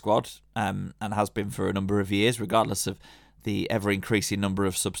matchday squad and has been for a number of years, regardless of the ever-increasing number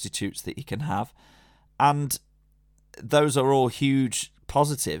of substitutes that you can have. And those are all huge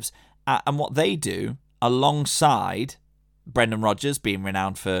positives. And what they do, alongside Brendan Rodgers being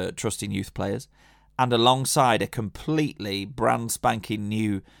renowned for trusting youth players, and alongside a completely brand spanking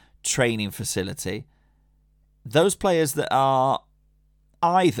new training facility, those players that are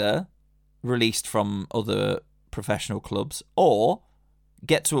either released from other professional clubs or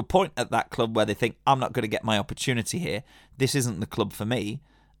get to a point at that club where they think, I'm not going to get my opportunity here, this isn't the club for me,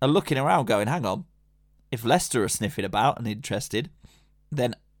 are looking around going, hang on, if Leicester are sniffing about and interested,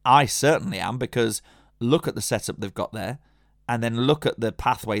 then I certainly am, because look at the setup they've got there, and then look at the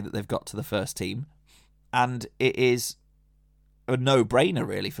pathway that they've got to the first team, and it is a no-brainer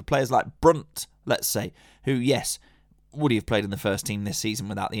really for players like Brunt, let's say, who, yes, would he have played in the first team this season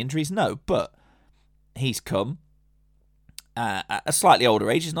without the injuries? No, but he's come at a slightly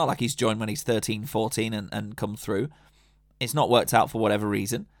older age. It's not like he's joined when he's 13, 14 and come through. It's not worked out for whatever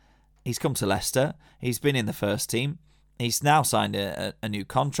reason. He's come to Leicester. He's been in the first team. He's now signed a new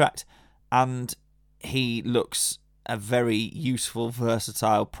contract, and he looks a very useful,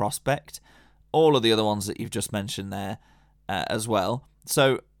 versatile prospect. All of the other ones that you've just mentioned there as well.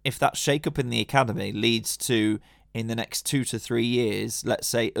 So if that shake-up in the academy leads to, in the next 2 to 3 years, let's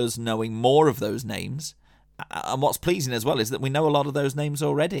say, us knowing more of those names, and what's pleasing as well is that we know a lot of those names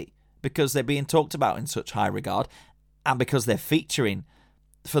already because they're being talked about in such high regard, and because they're featuring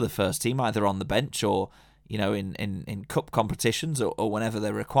for the first team either on the bench or, you know, in cup competitions or whenever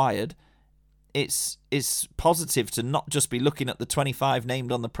they're required. It's positive to not just be looking at the 25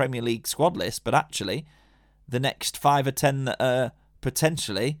 named on the Premier League squad list, but actually the next 5 or 10 that are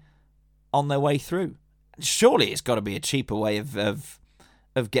potentially on their way through. Surely it's got to be a cheaper way of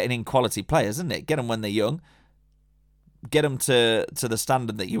getting in quality players, isn't it? Get them when they're young, get them to the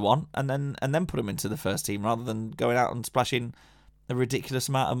standard that you want, and then put them into the first team rather than going out and splashing a ridiculous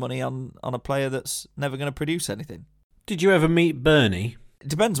amount of money on a player that's never going to produce anything. Did you ever meet Bernie? It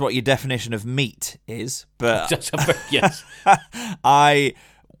depends what your definition of meat is, but yes, I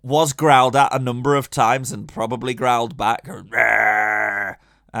was growled at a number of times and probably growled back.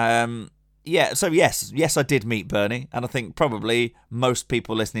 Yes, I did meet Bernie, and I think probably most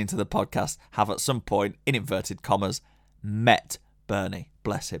people listening to the podcast have at some point, in inverted commas, met Bernie.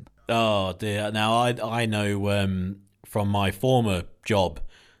 Bless him. Oh dear. Now I know from my former job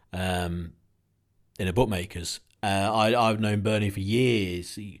in a bookmaker's. I've known Bernie for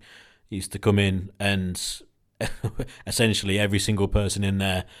years. He used to come in and essentially every single person in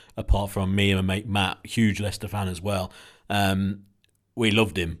there, apart from me and my mate Matt, huge Leicester fan as well, we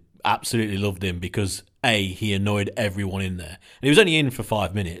loved him, absolutely loved him, because he annoyed everyone in there. And he was only in for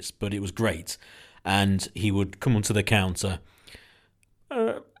 5 minutes, but it was great. And he would come onto the counter,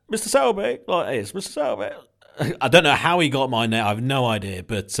 Mr. Selby, like this, Mr. Selby, I don't know how he got my name. I have no idea.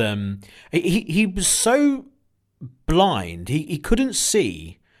 But he was so blind. He couldn't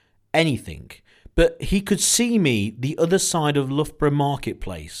see anything. But he could see me the other side of Loughborough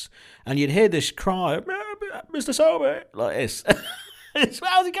Marketplace. And you'd hear this cry, Mr. Selby, like this.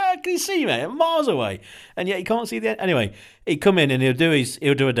 How's he going? Can he see me? Miles away. And yet he can't see the end. Anyway, he'd come in and he'll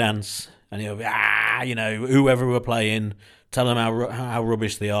do a dance. And he'll be, whoever we're playing, tell them how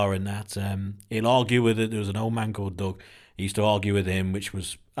rubbish they are and that. He'll argue with it. There was an old man called Doug. He used to argue with him, which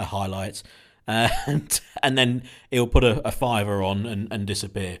was a highlight. And then he'll put a fiver on and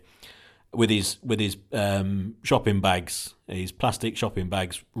disappear with his shopping bags, his plastic shopping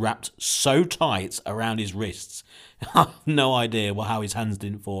bags wrapped so tight around his wrists. I have no idea how his hands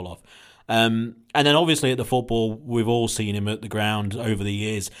didn't fall off. And then obviously at the football, we've all seen him at the ground over the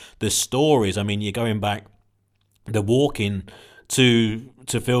years. The stories, I mean, you're going back, the walking to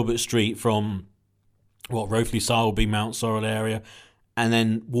Filbert Street from Rothley Sowerby, Mount Sorrel area, and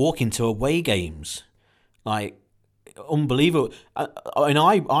then walking to away games, like unbelievable. And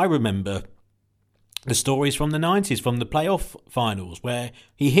I remember the stories from the 90s, from the playoff finals, where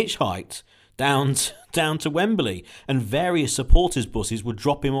he hitchhiked down to Wembley, and various supporters' buses would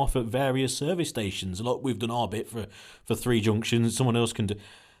drop him off at various service stations. Look, we've done our bit for 3 Junctions. Someone else can do.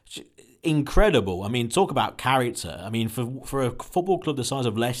 Incredible. I mean, talk about character. I mean, for a football club the size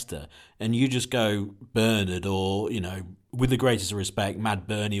of Leicester, and you just go Bernard, or with the greatest respect, Mad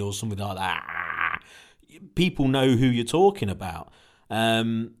Bernie or something like that. People know who you're talking about.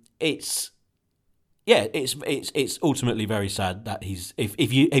 It's ultimately very sad that he's.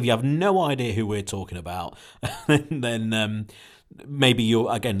 If you have no idea who we're talking about, then maybe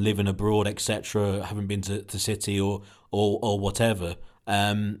you're again living abroad, etc. Haven't been to City or whatever.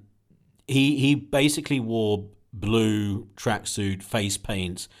 He basically wore blue tracksuit, face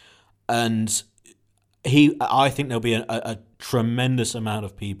paint, and I think there'll be a tremendous amount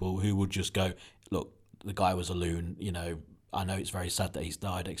of people who would just go, look, the guy was a loon, I know it's very sad that he's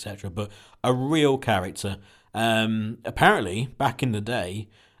died, etc., but a real character. Apparently, back in the day,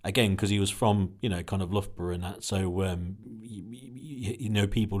 again, because he was from, kind of Loughborough and that, so,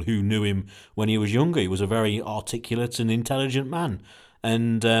 people who knew him when he was younger, he was a very articulate and intelligent man.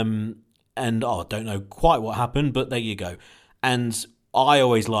 And I don't know quite what happened, but there you go. And I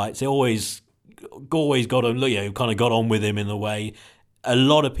always liked it, always got on, kind of got on with him in a way. A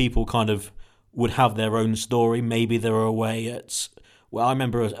lot of people kind of would have their own story. Maybe they were away at. Well, I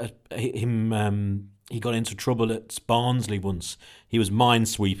remember him. He got into trouble at Barnsley once. He was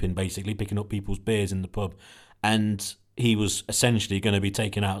minesweeping, basically picking up people's beers in the pub, and he was essentially going to be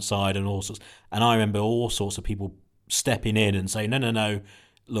taken outside and all sorts. And I remember all sorts of people stepping in and saying, no.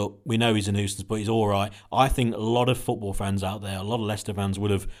 Look, we know he's a nuisance, but he's all right. I think a lot of football fans out there, a lot of Leicester fans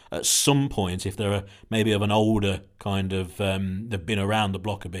would have, at some point, if they're maybe of an older kind of, they've been around the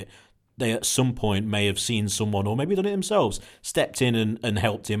block a bit, they at some point may have seen someone, or maybe done it themselves, stepped in and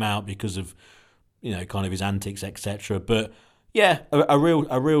helped him out because of, kind of his antics, etc. But yeah, a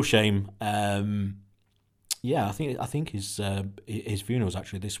real shame. I think his funeral's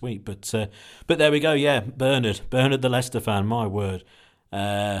actually this week. But there we go. Yeah, Bernard the Leicester fan. My word.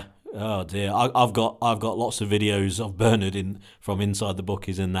 Oh dear, I've got lots of videos of Bernard from inside the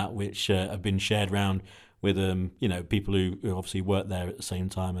bookies and that, which have been shared around with people who obviously work there at the same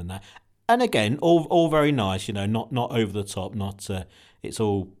time and that. And again, all very nice, not over the top, not it's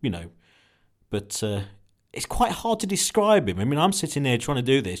all but it's quite hard to describe him. I mean, I'm sitting there trying to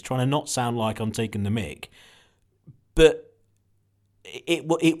do this, trying to not sound like I'm taking the mick, but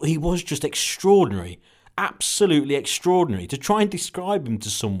he was just extraordinary. Absolutely extraordinary. To try and describe him to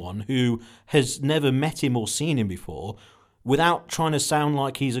someone who has never met him or seen him before without trying to sound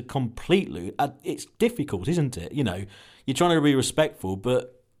like he's a complete loon, it's difficult, isn't it? You're trying to be respectful,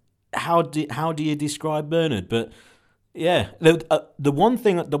 but how do you describe Bernard? But yeah, the one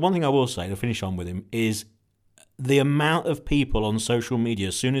thing I will say to finish on with him is the amount of people on social media,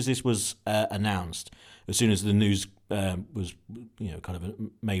 as soon as this was announced, as soon as the news was kind of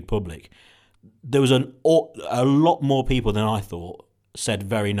made public, there was a lot more people than I thought said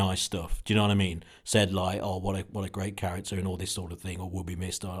very nice stuff. Do you know what I mean? Said like, oh, what a great character and all this sort of thing, or will be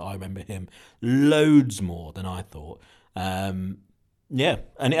missed. I remember him. Loads more than I thought. Yeah,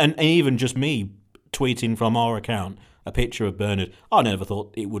 and even just me tweeting from our account a picture of Bernard. I never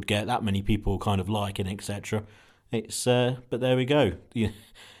thought it would get that many people kind of liking, etc. It's but there we go.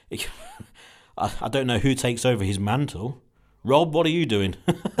 I don't know who takes over his mantle. Rob, what are you doing?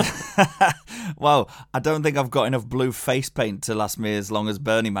 Well, I don't think I've got enough blue face paint to last me as long as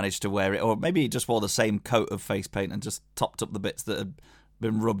Bernie managed to wear it. Or maybe he just wore the same coat of face paint and just topped up the bits that had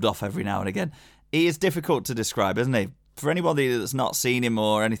been rubbed off every now and again. he is difficult to describe, isn't he? For anybody that's not seen him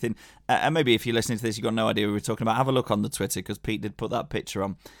or anything, and maybe if you're listening to this, you've got no idea who we're talking about, have a look on the Twitter, because Pete did put that picture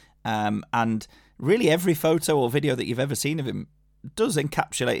on. And really every photo or video that you've ever seen of him does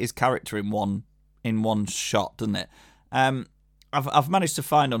encapsulate his character in one shot, doesn't it? I've managed to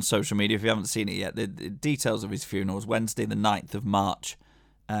find on social media, if you haven't seen it yet, the details of his funeral. Was Wednesday the 9th of March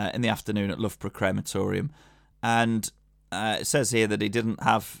in the afternoon at Loughborough Crematorium. And it says here that he doesn't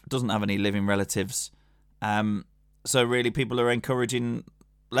have any living relatives. So really, people are encouraging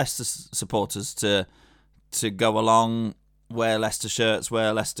Leicester supporters to go along, wear Leicester shirts,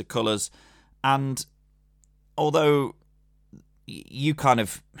 wear Leicester colours. And although you kind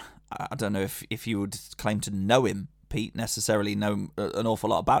of, I don't know if you would claim to know him, Pete, necessarily know an awful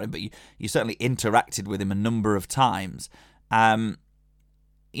lot about him, but you certainly interacted with him a number of times. I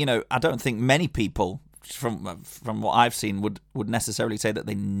don't think many people from what I've seen would necessarily say that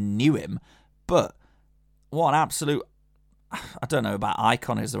they knew him, but what an absolute, I don't know about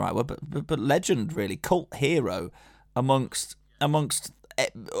icon is the right word, but legend, really, cult hero amongst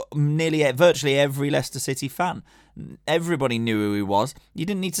nearly virtually every Leicester City fan. Everybody knew who he was. You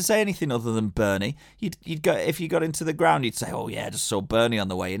didn't need to say anything other than Bernie. You'd go, if you got into the ground, you'd say, "Oh yeah, I just saw Bernie on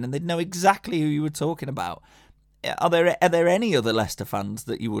the way in," and they'd know exactly who you were talking about. Are there any other Leicester fans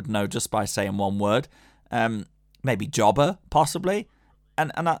that you would know just by saying one word? Maybe Jobber, possibly.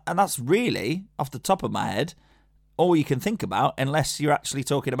 And that's really, off the top of my head, all you can think about, unless you're actually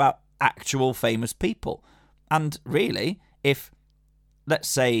talking about actual famous people. And really, if, let's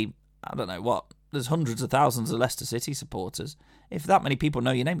say, I don't know what, there's hundreds of thousands of Leicester City supporters. If that many people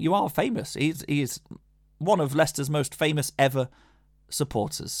know your name, you are famous. He is one of Leicester's most famous ever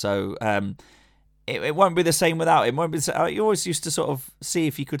supporters. So it won't be the same without him. You always used to sort of see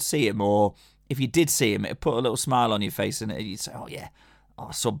if you could see him, or if you did see him, it'd put a little smile on your face, and you'd say, "Oh yeah,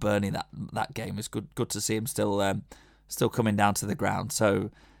 I saw Bernie that game. It's good to see him still coming down to the ground." So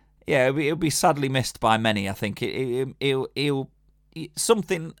yeah, it'll be sadly missed by many. I think he'll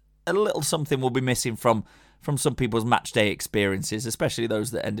something, a little something will be missing from some people's match day experiences, especially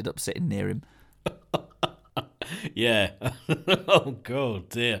those that ended up sitting near him. Yeah. Oh god,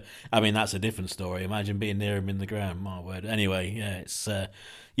 dear. I mean, that's a different story. Imagine being near him in the ground. My word. Anyway, yeah, it's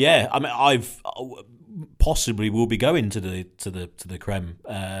yeah. I mean, I've possibly will be going to the Creme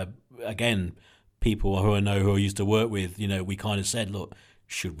again. People who I know, who I used to work with, we kind of said, look,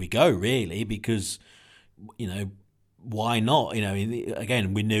 should we go really? Because why not?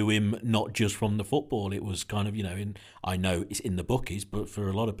 Again, we knew him not just from the football. It was kind of, I know it's in the bookies, but for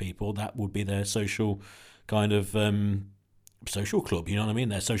a lot of people, that would be their social kind of social club. You know what I mean?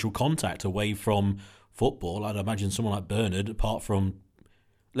 Their social contact away from football. I'd imagine someone like Bernard, apart from,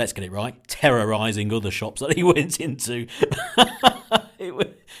 let's get it right, terrorising other shops that he went into.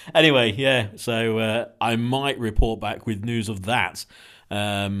 Anyway, yeah. So I might report back with news of that.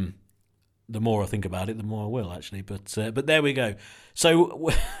 The more I think about it, the more I will, actually. But there we go.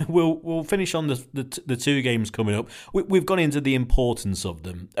 So we'll finish on the two games coming up. We've gone into the importance of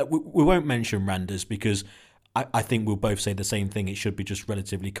them. We won't mention Randers because I think we'll both say the same thing. It should be just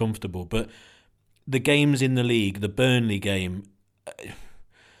relatively comfortable. But the games in the league, the Burnley game,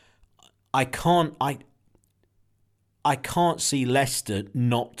 I can't see Leicester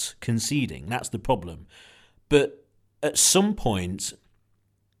not conceding. That's the problem. But at some point,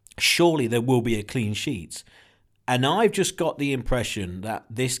 surely there will be a clean sheet. And I've just got the impression that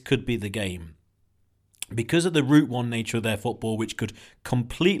this could be the game. Because of the Route 1 nature of their football, which could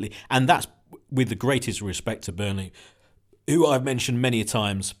completely... And that's with the greatest respect to Burnley, who I've mentioned many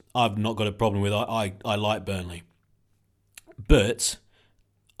times, I've not got a problem with. I like Burnley. But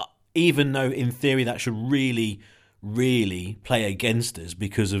even though in theory that should really, really play against us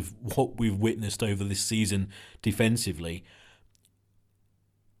because of what we've witnessed over this season defensively,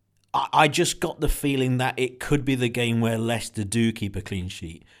 I just got the feeling that it could be the game where Leicester do keep a clean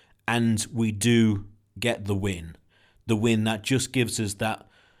sheet and we do get the win. The win that just gives us that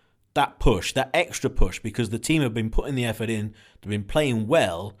push, that extra push, because the team have been putting the effort in, they've been playing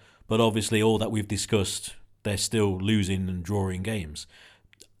well, but obviously all that we've discussed, they're still losing and drawing games.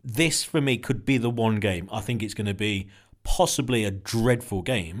 This, for me, could be the one game. I think it's going to be possibly a dreadful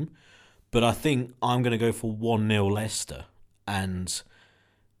game, but I think I'm going to go for 1-0 Leicester, and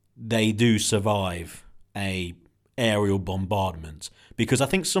they do survive a aerial bombardment. Because I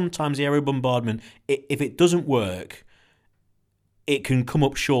think sometimes the aerial bombardment, if it doesn't work, it can come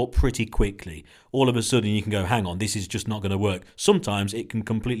up short pretty quickly. All of a sudden you can go, hang on, this is just not going to work. Sometimes it can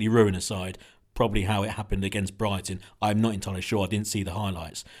completely ruin a side, probably how it happened against Brighton. I'm not entirely sure, I didn't see the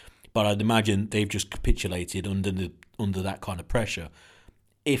highlights. But I'd imagine they've just capitulated under that kind of pressure.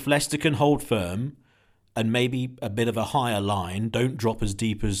 if Leicester can hold firm and maybe a bit of a higher line, don't drop as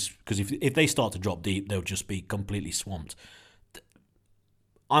deep as... Because if they start to drop deep, they'll just be completely swamped.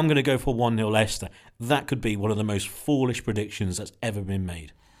 I'm going to go for 1-0 Leicester. That could be one of the most foolish predictions that's ever been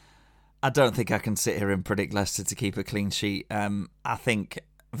made. I don't think I can sit here and predict Leicester to keep a clean sheet. I think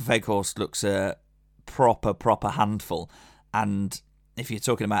Weghorst looks a proper handful. And if you're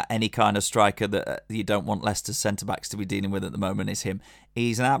talking about any kind of striker that you don't want Leicester's centre-backs to be dealing with at the moment, is him.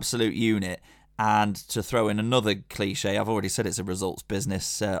 He's an absolute unit. And to throw in another cliche, I've already said it's a results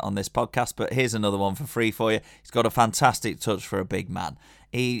business on this podcast, but here's another one for free for you. He's got a fantastic touch for a big man.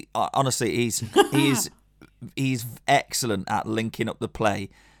 He honestly, he's excellent at linking up the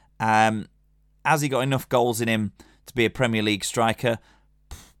play. Has he got enough goals in him to be a Premier League striker?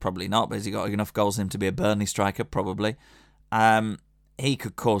 Probably not, but has he got enough goals in him to be a Burnley striker? Probably. He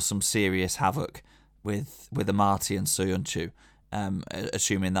could cause some serious havoc with Amati and Soyuncu.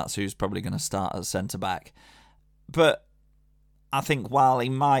 Assuming that's who's probably going to start at centre-back. But I think while he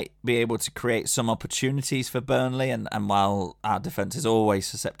might be able to create some opportunities for Burnley, and while our defence is always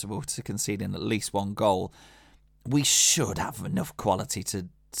susceptible to conceding at least one goal, we should have enough quality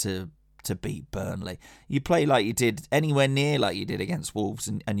to beat Burnley. You play like you did, anywhere near like you did against Wolves,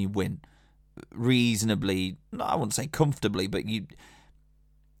 and you win reasonably, I wouldn't say comfortably, but you...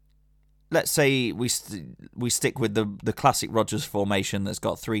 Let's say we stick with the classic Rodgers formation that's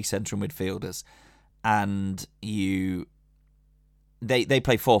got 3 central midfielders, and they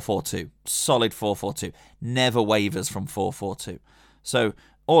play 4-4-2, solid 4-4-2, never wavers from 4-4-2. So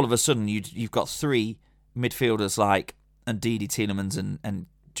all of a sudden you've got 3 midfielders like Ndidi, Tielemans and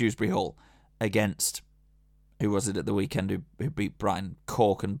Dewsbury Hall against, who was it at the weekend who beat Brighton?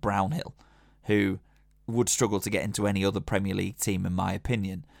 Cork and Brownhill, who would struggle to get into any other Premier League team in my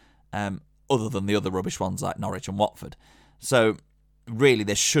opinion. Other than the other rubbish ones like Norwich and Watford. So, really,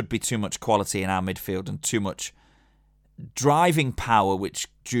 there should be too much quality in our midfield and too much driving power, which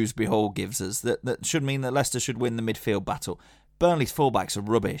Dewsbury Hall gives us, that should mean that Leicester should win the midfield battle. Burnley's fullbacks are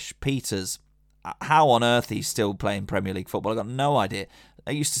rubbish. Peters, how on earth he's still playing Premier League football, I've got no idea.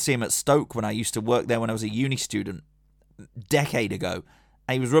 I used to see him at Stoke when I used to work there when I was a uni student, a decade ago.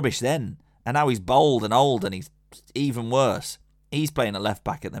 And he was rubbish then. And now he's bold and old and he's even worse. He's playing at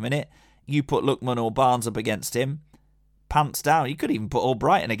left-back at the minute. You put Lookman or Barnes up against him, pants down. You could even put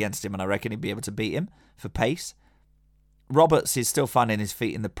Albrighton against him, and I reckon he'd be able to beat him for pace. Roberts is still finding his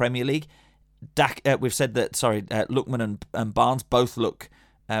feet in the Premier League. We've said that, Lookman and Barnes both look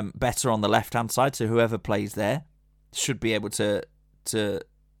better on the left-hand side, so whoever plays there should be able to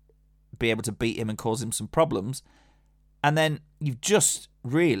beat him and cause him some problems. And then you've just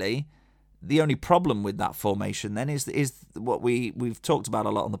really... The only problem with that formation then is what we've talked about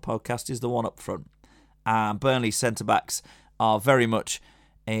a lot on the podcast, is the one up front. Burnley centre-backs are very much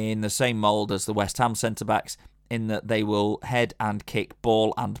in the same mould as the West Ham centre-backs, in that they will head and kick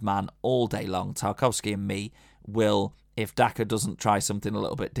ball and man all day long. Tarkowski and me will, if Daka doesn't try something a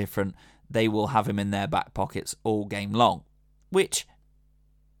little bit different, they will have him in their back pockets all game long. Which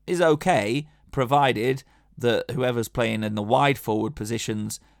is okay, provided that whoever's playing in the wide forward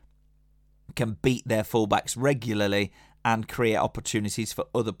positions can beat their fullbacks regularly and create opportunities for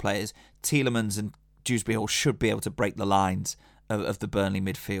other players. Tielemans and Dewsbury Hall should be able to break the lines of the Burnley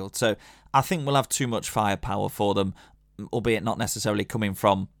midfield. So I think we'll have too much firepower for them, albeit not necessarily coming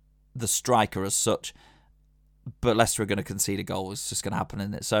from the striker as such. But Leicester are going to concede a goal. It's just going to happen,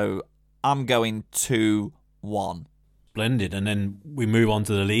 isn't it? So I'm going 2-1. Splendid. And then we move on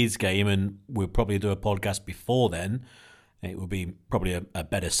to the Leeds game, and we'll probably do a podcast before then. It will be probably a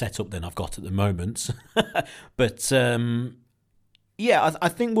better setup than I've got at the moment. But, I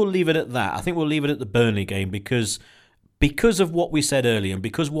think we'll leave it at that. I think we'll leave it at the Burnley game because of what we said earlier and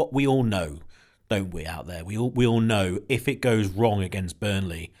because what we all know, don't we, out there? We all know if it goes wrong against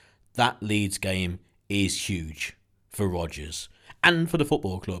Burnley, that Leeds game is huge for Rodgers and for the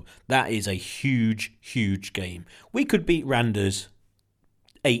football club. That is a huge, huge game. We could beat Randers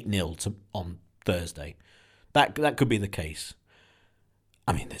 8-0 on Thursday. That could be the case.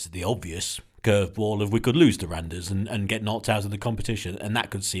 I mean, there's the obvious curveball of we could lose to Randers and get knocked out of the competition, and that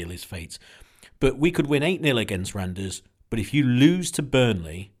could seal his fate. But we could win 8-0 against Randers, but if you lose to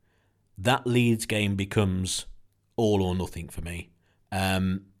Burnley, that Leeds game becomes all or nothing for me.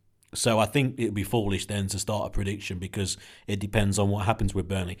 So I think it would be foolish then to start a prediction because it depends on what happens with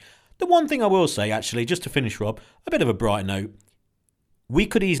Burnley. The one thing I will say, actually, just to finish, Rob, a bit of a bright note. We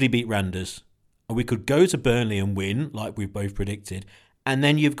could easily beat Randers. And we could go to Burnley and win, like we've both predicted, and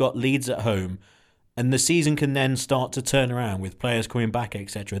then you've got Leeds at home, and the season can then start to turn around with players coming back,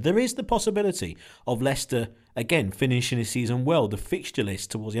 etc. There is the possibility of Leicester again, finishing the season well. The fixture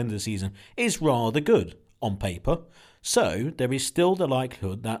list towards the end of the season is rather good on paper. So there is still the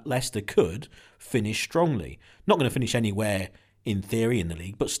likelihood that Leicester could finish strongly. Not going to finish anywhere in theory in the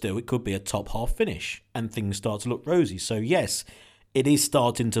league, but still it could be a top half finish and things start to look rosy. So yes, it is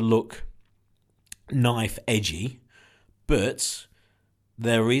starting to look knife edgy, but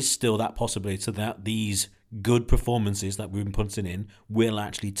there is still that possibility that these good performances that we've been putting in will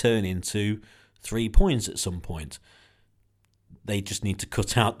actually turn into 3 points at some point. They just need to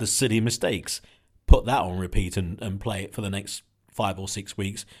cut out the silly mistakes, put that on repeat and play it for the next 5 or 6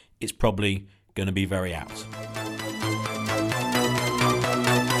 weeks. It's probably going to be very apt.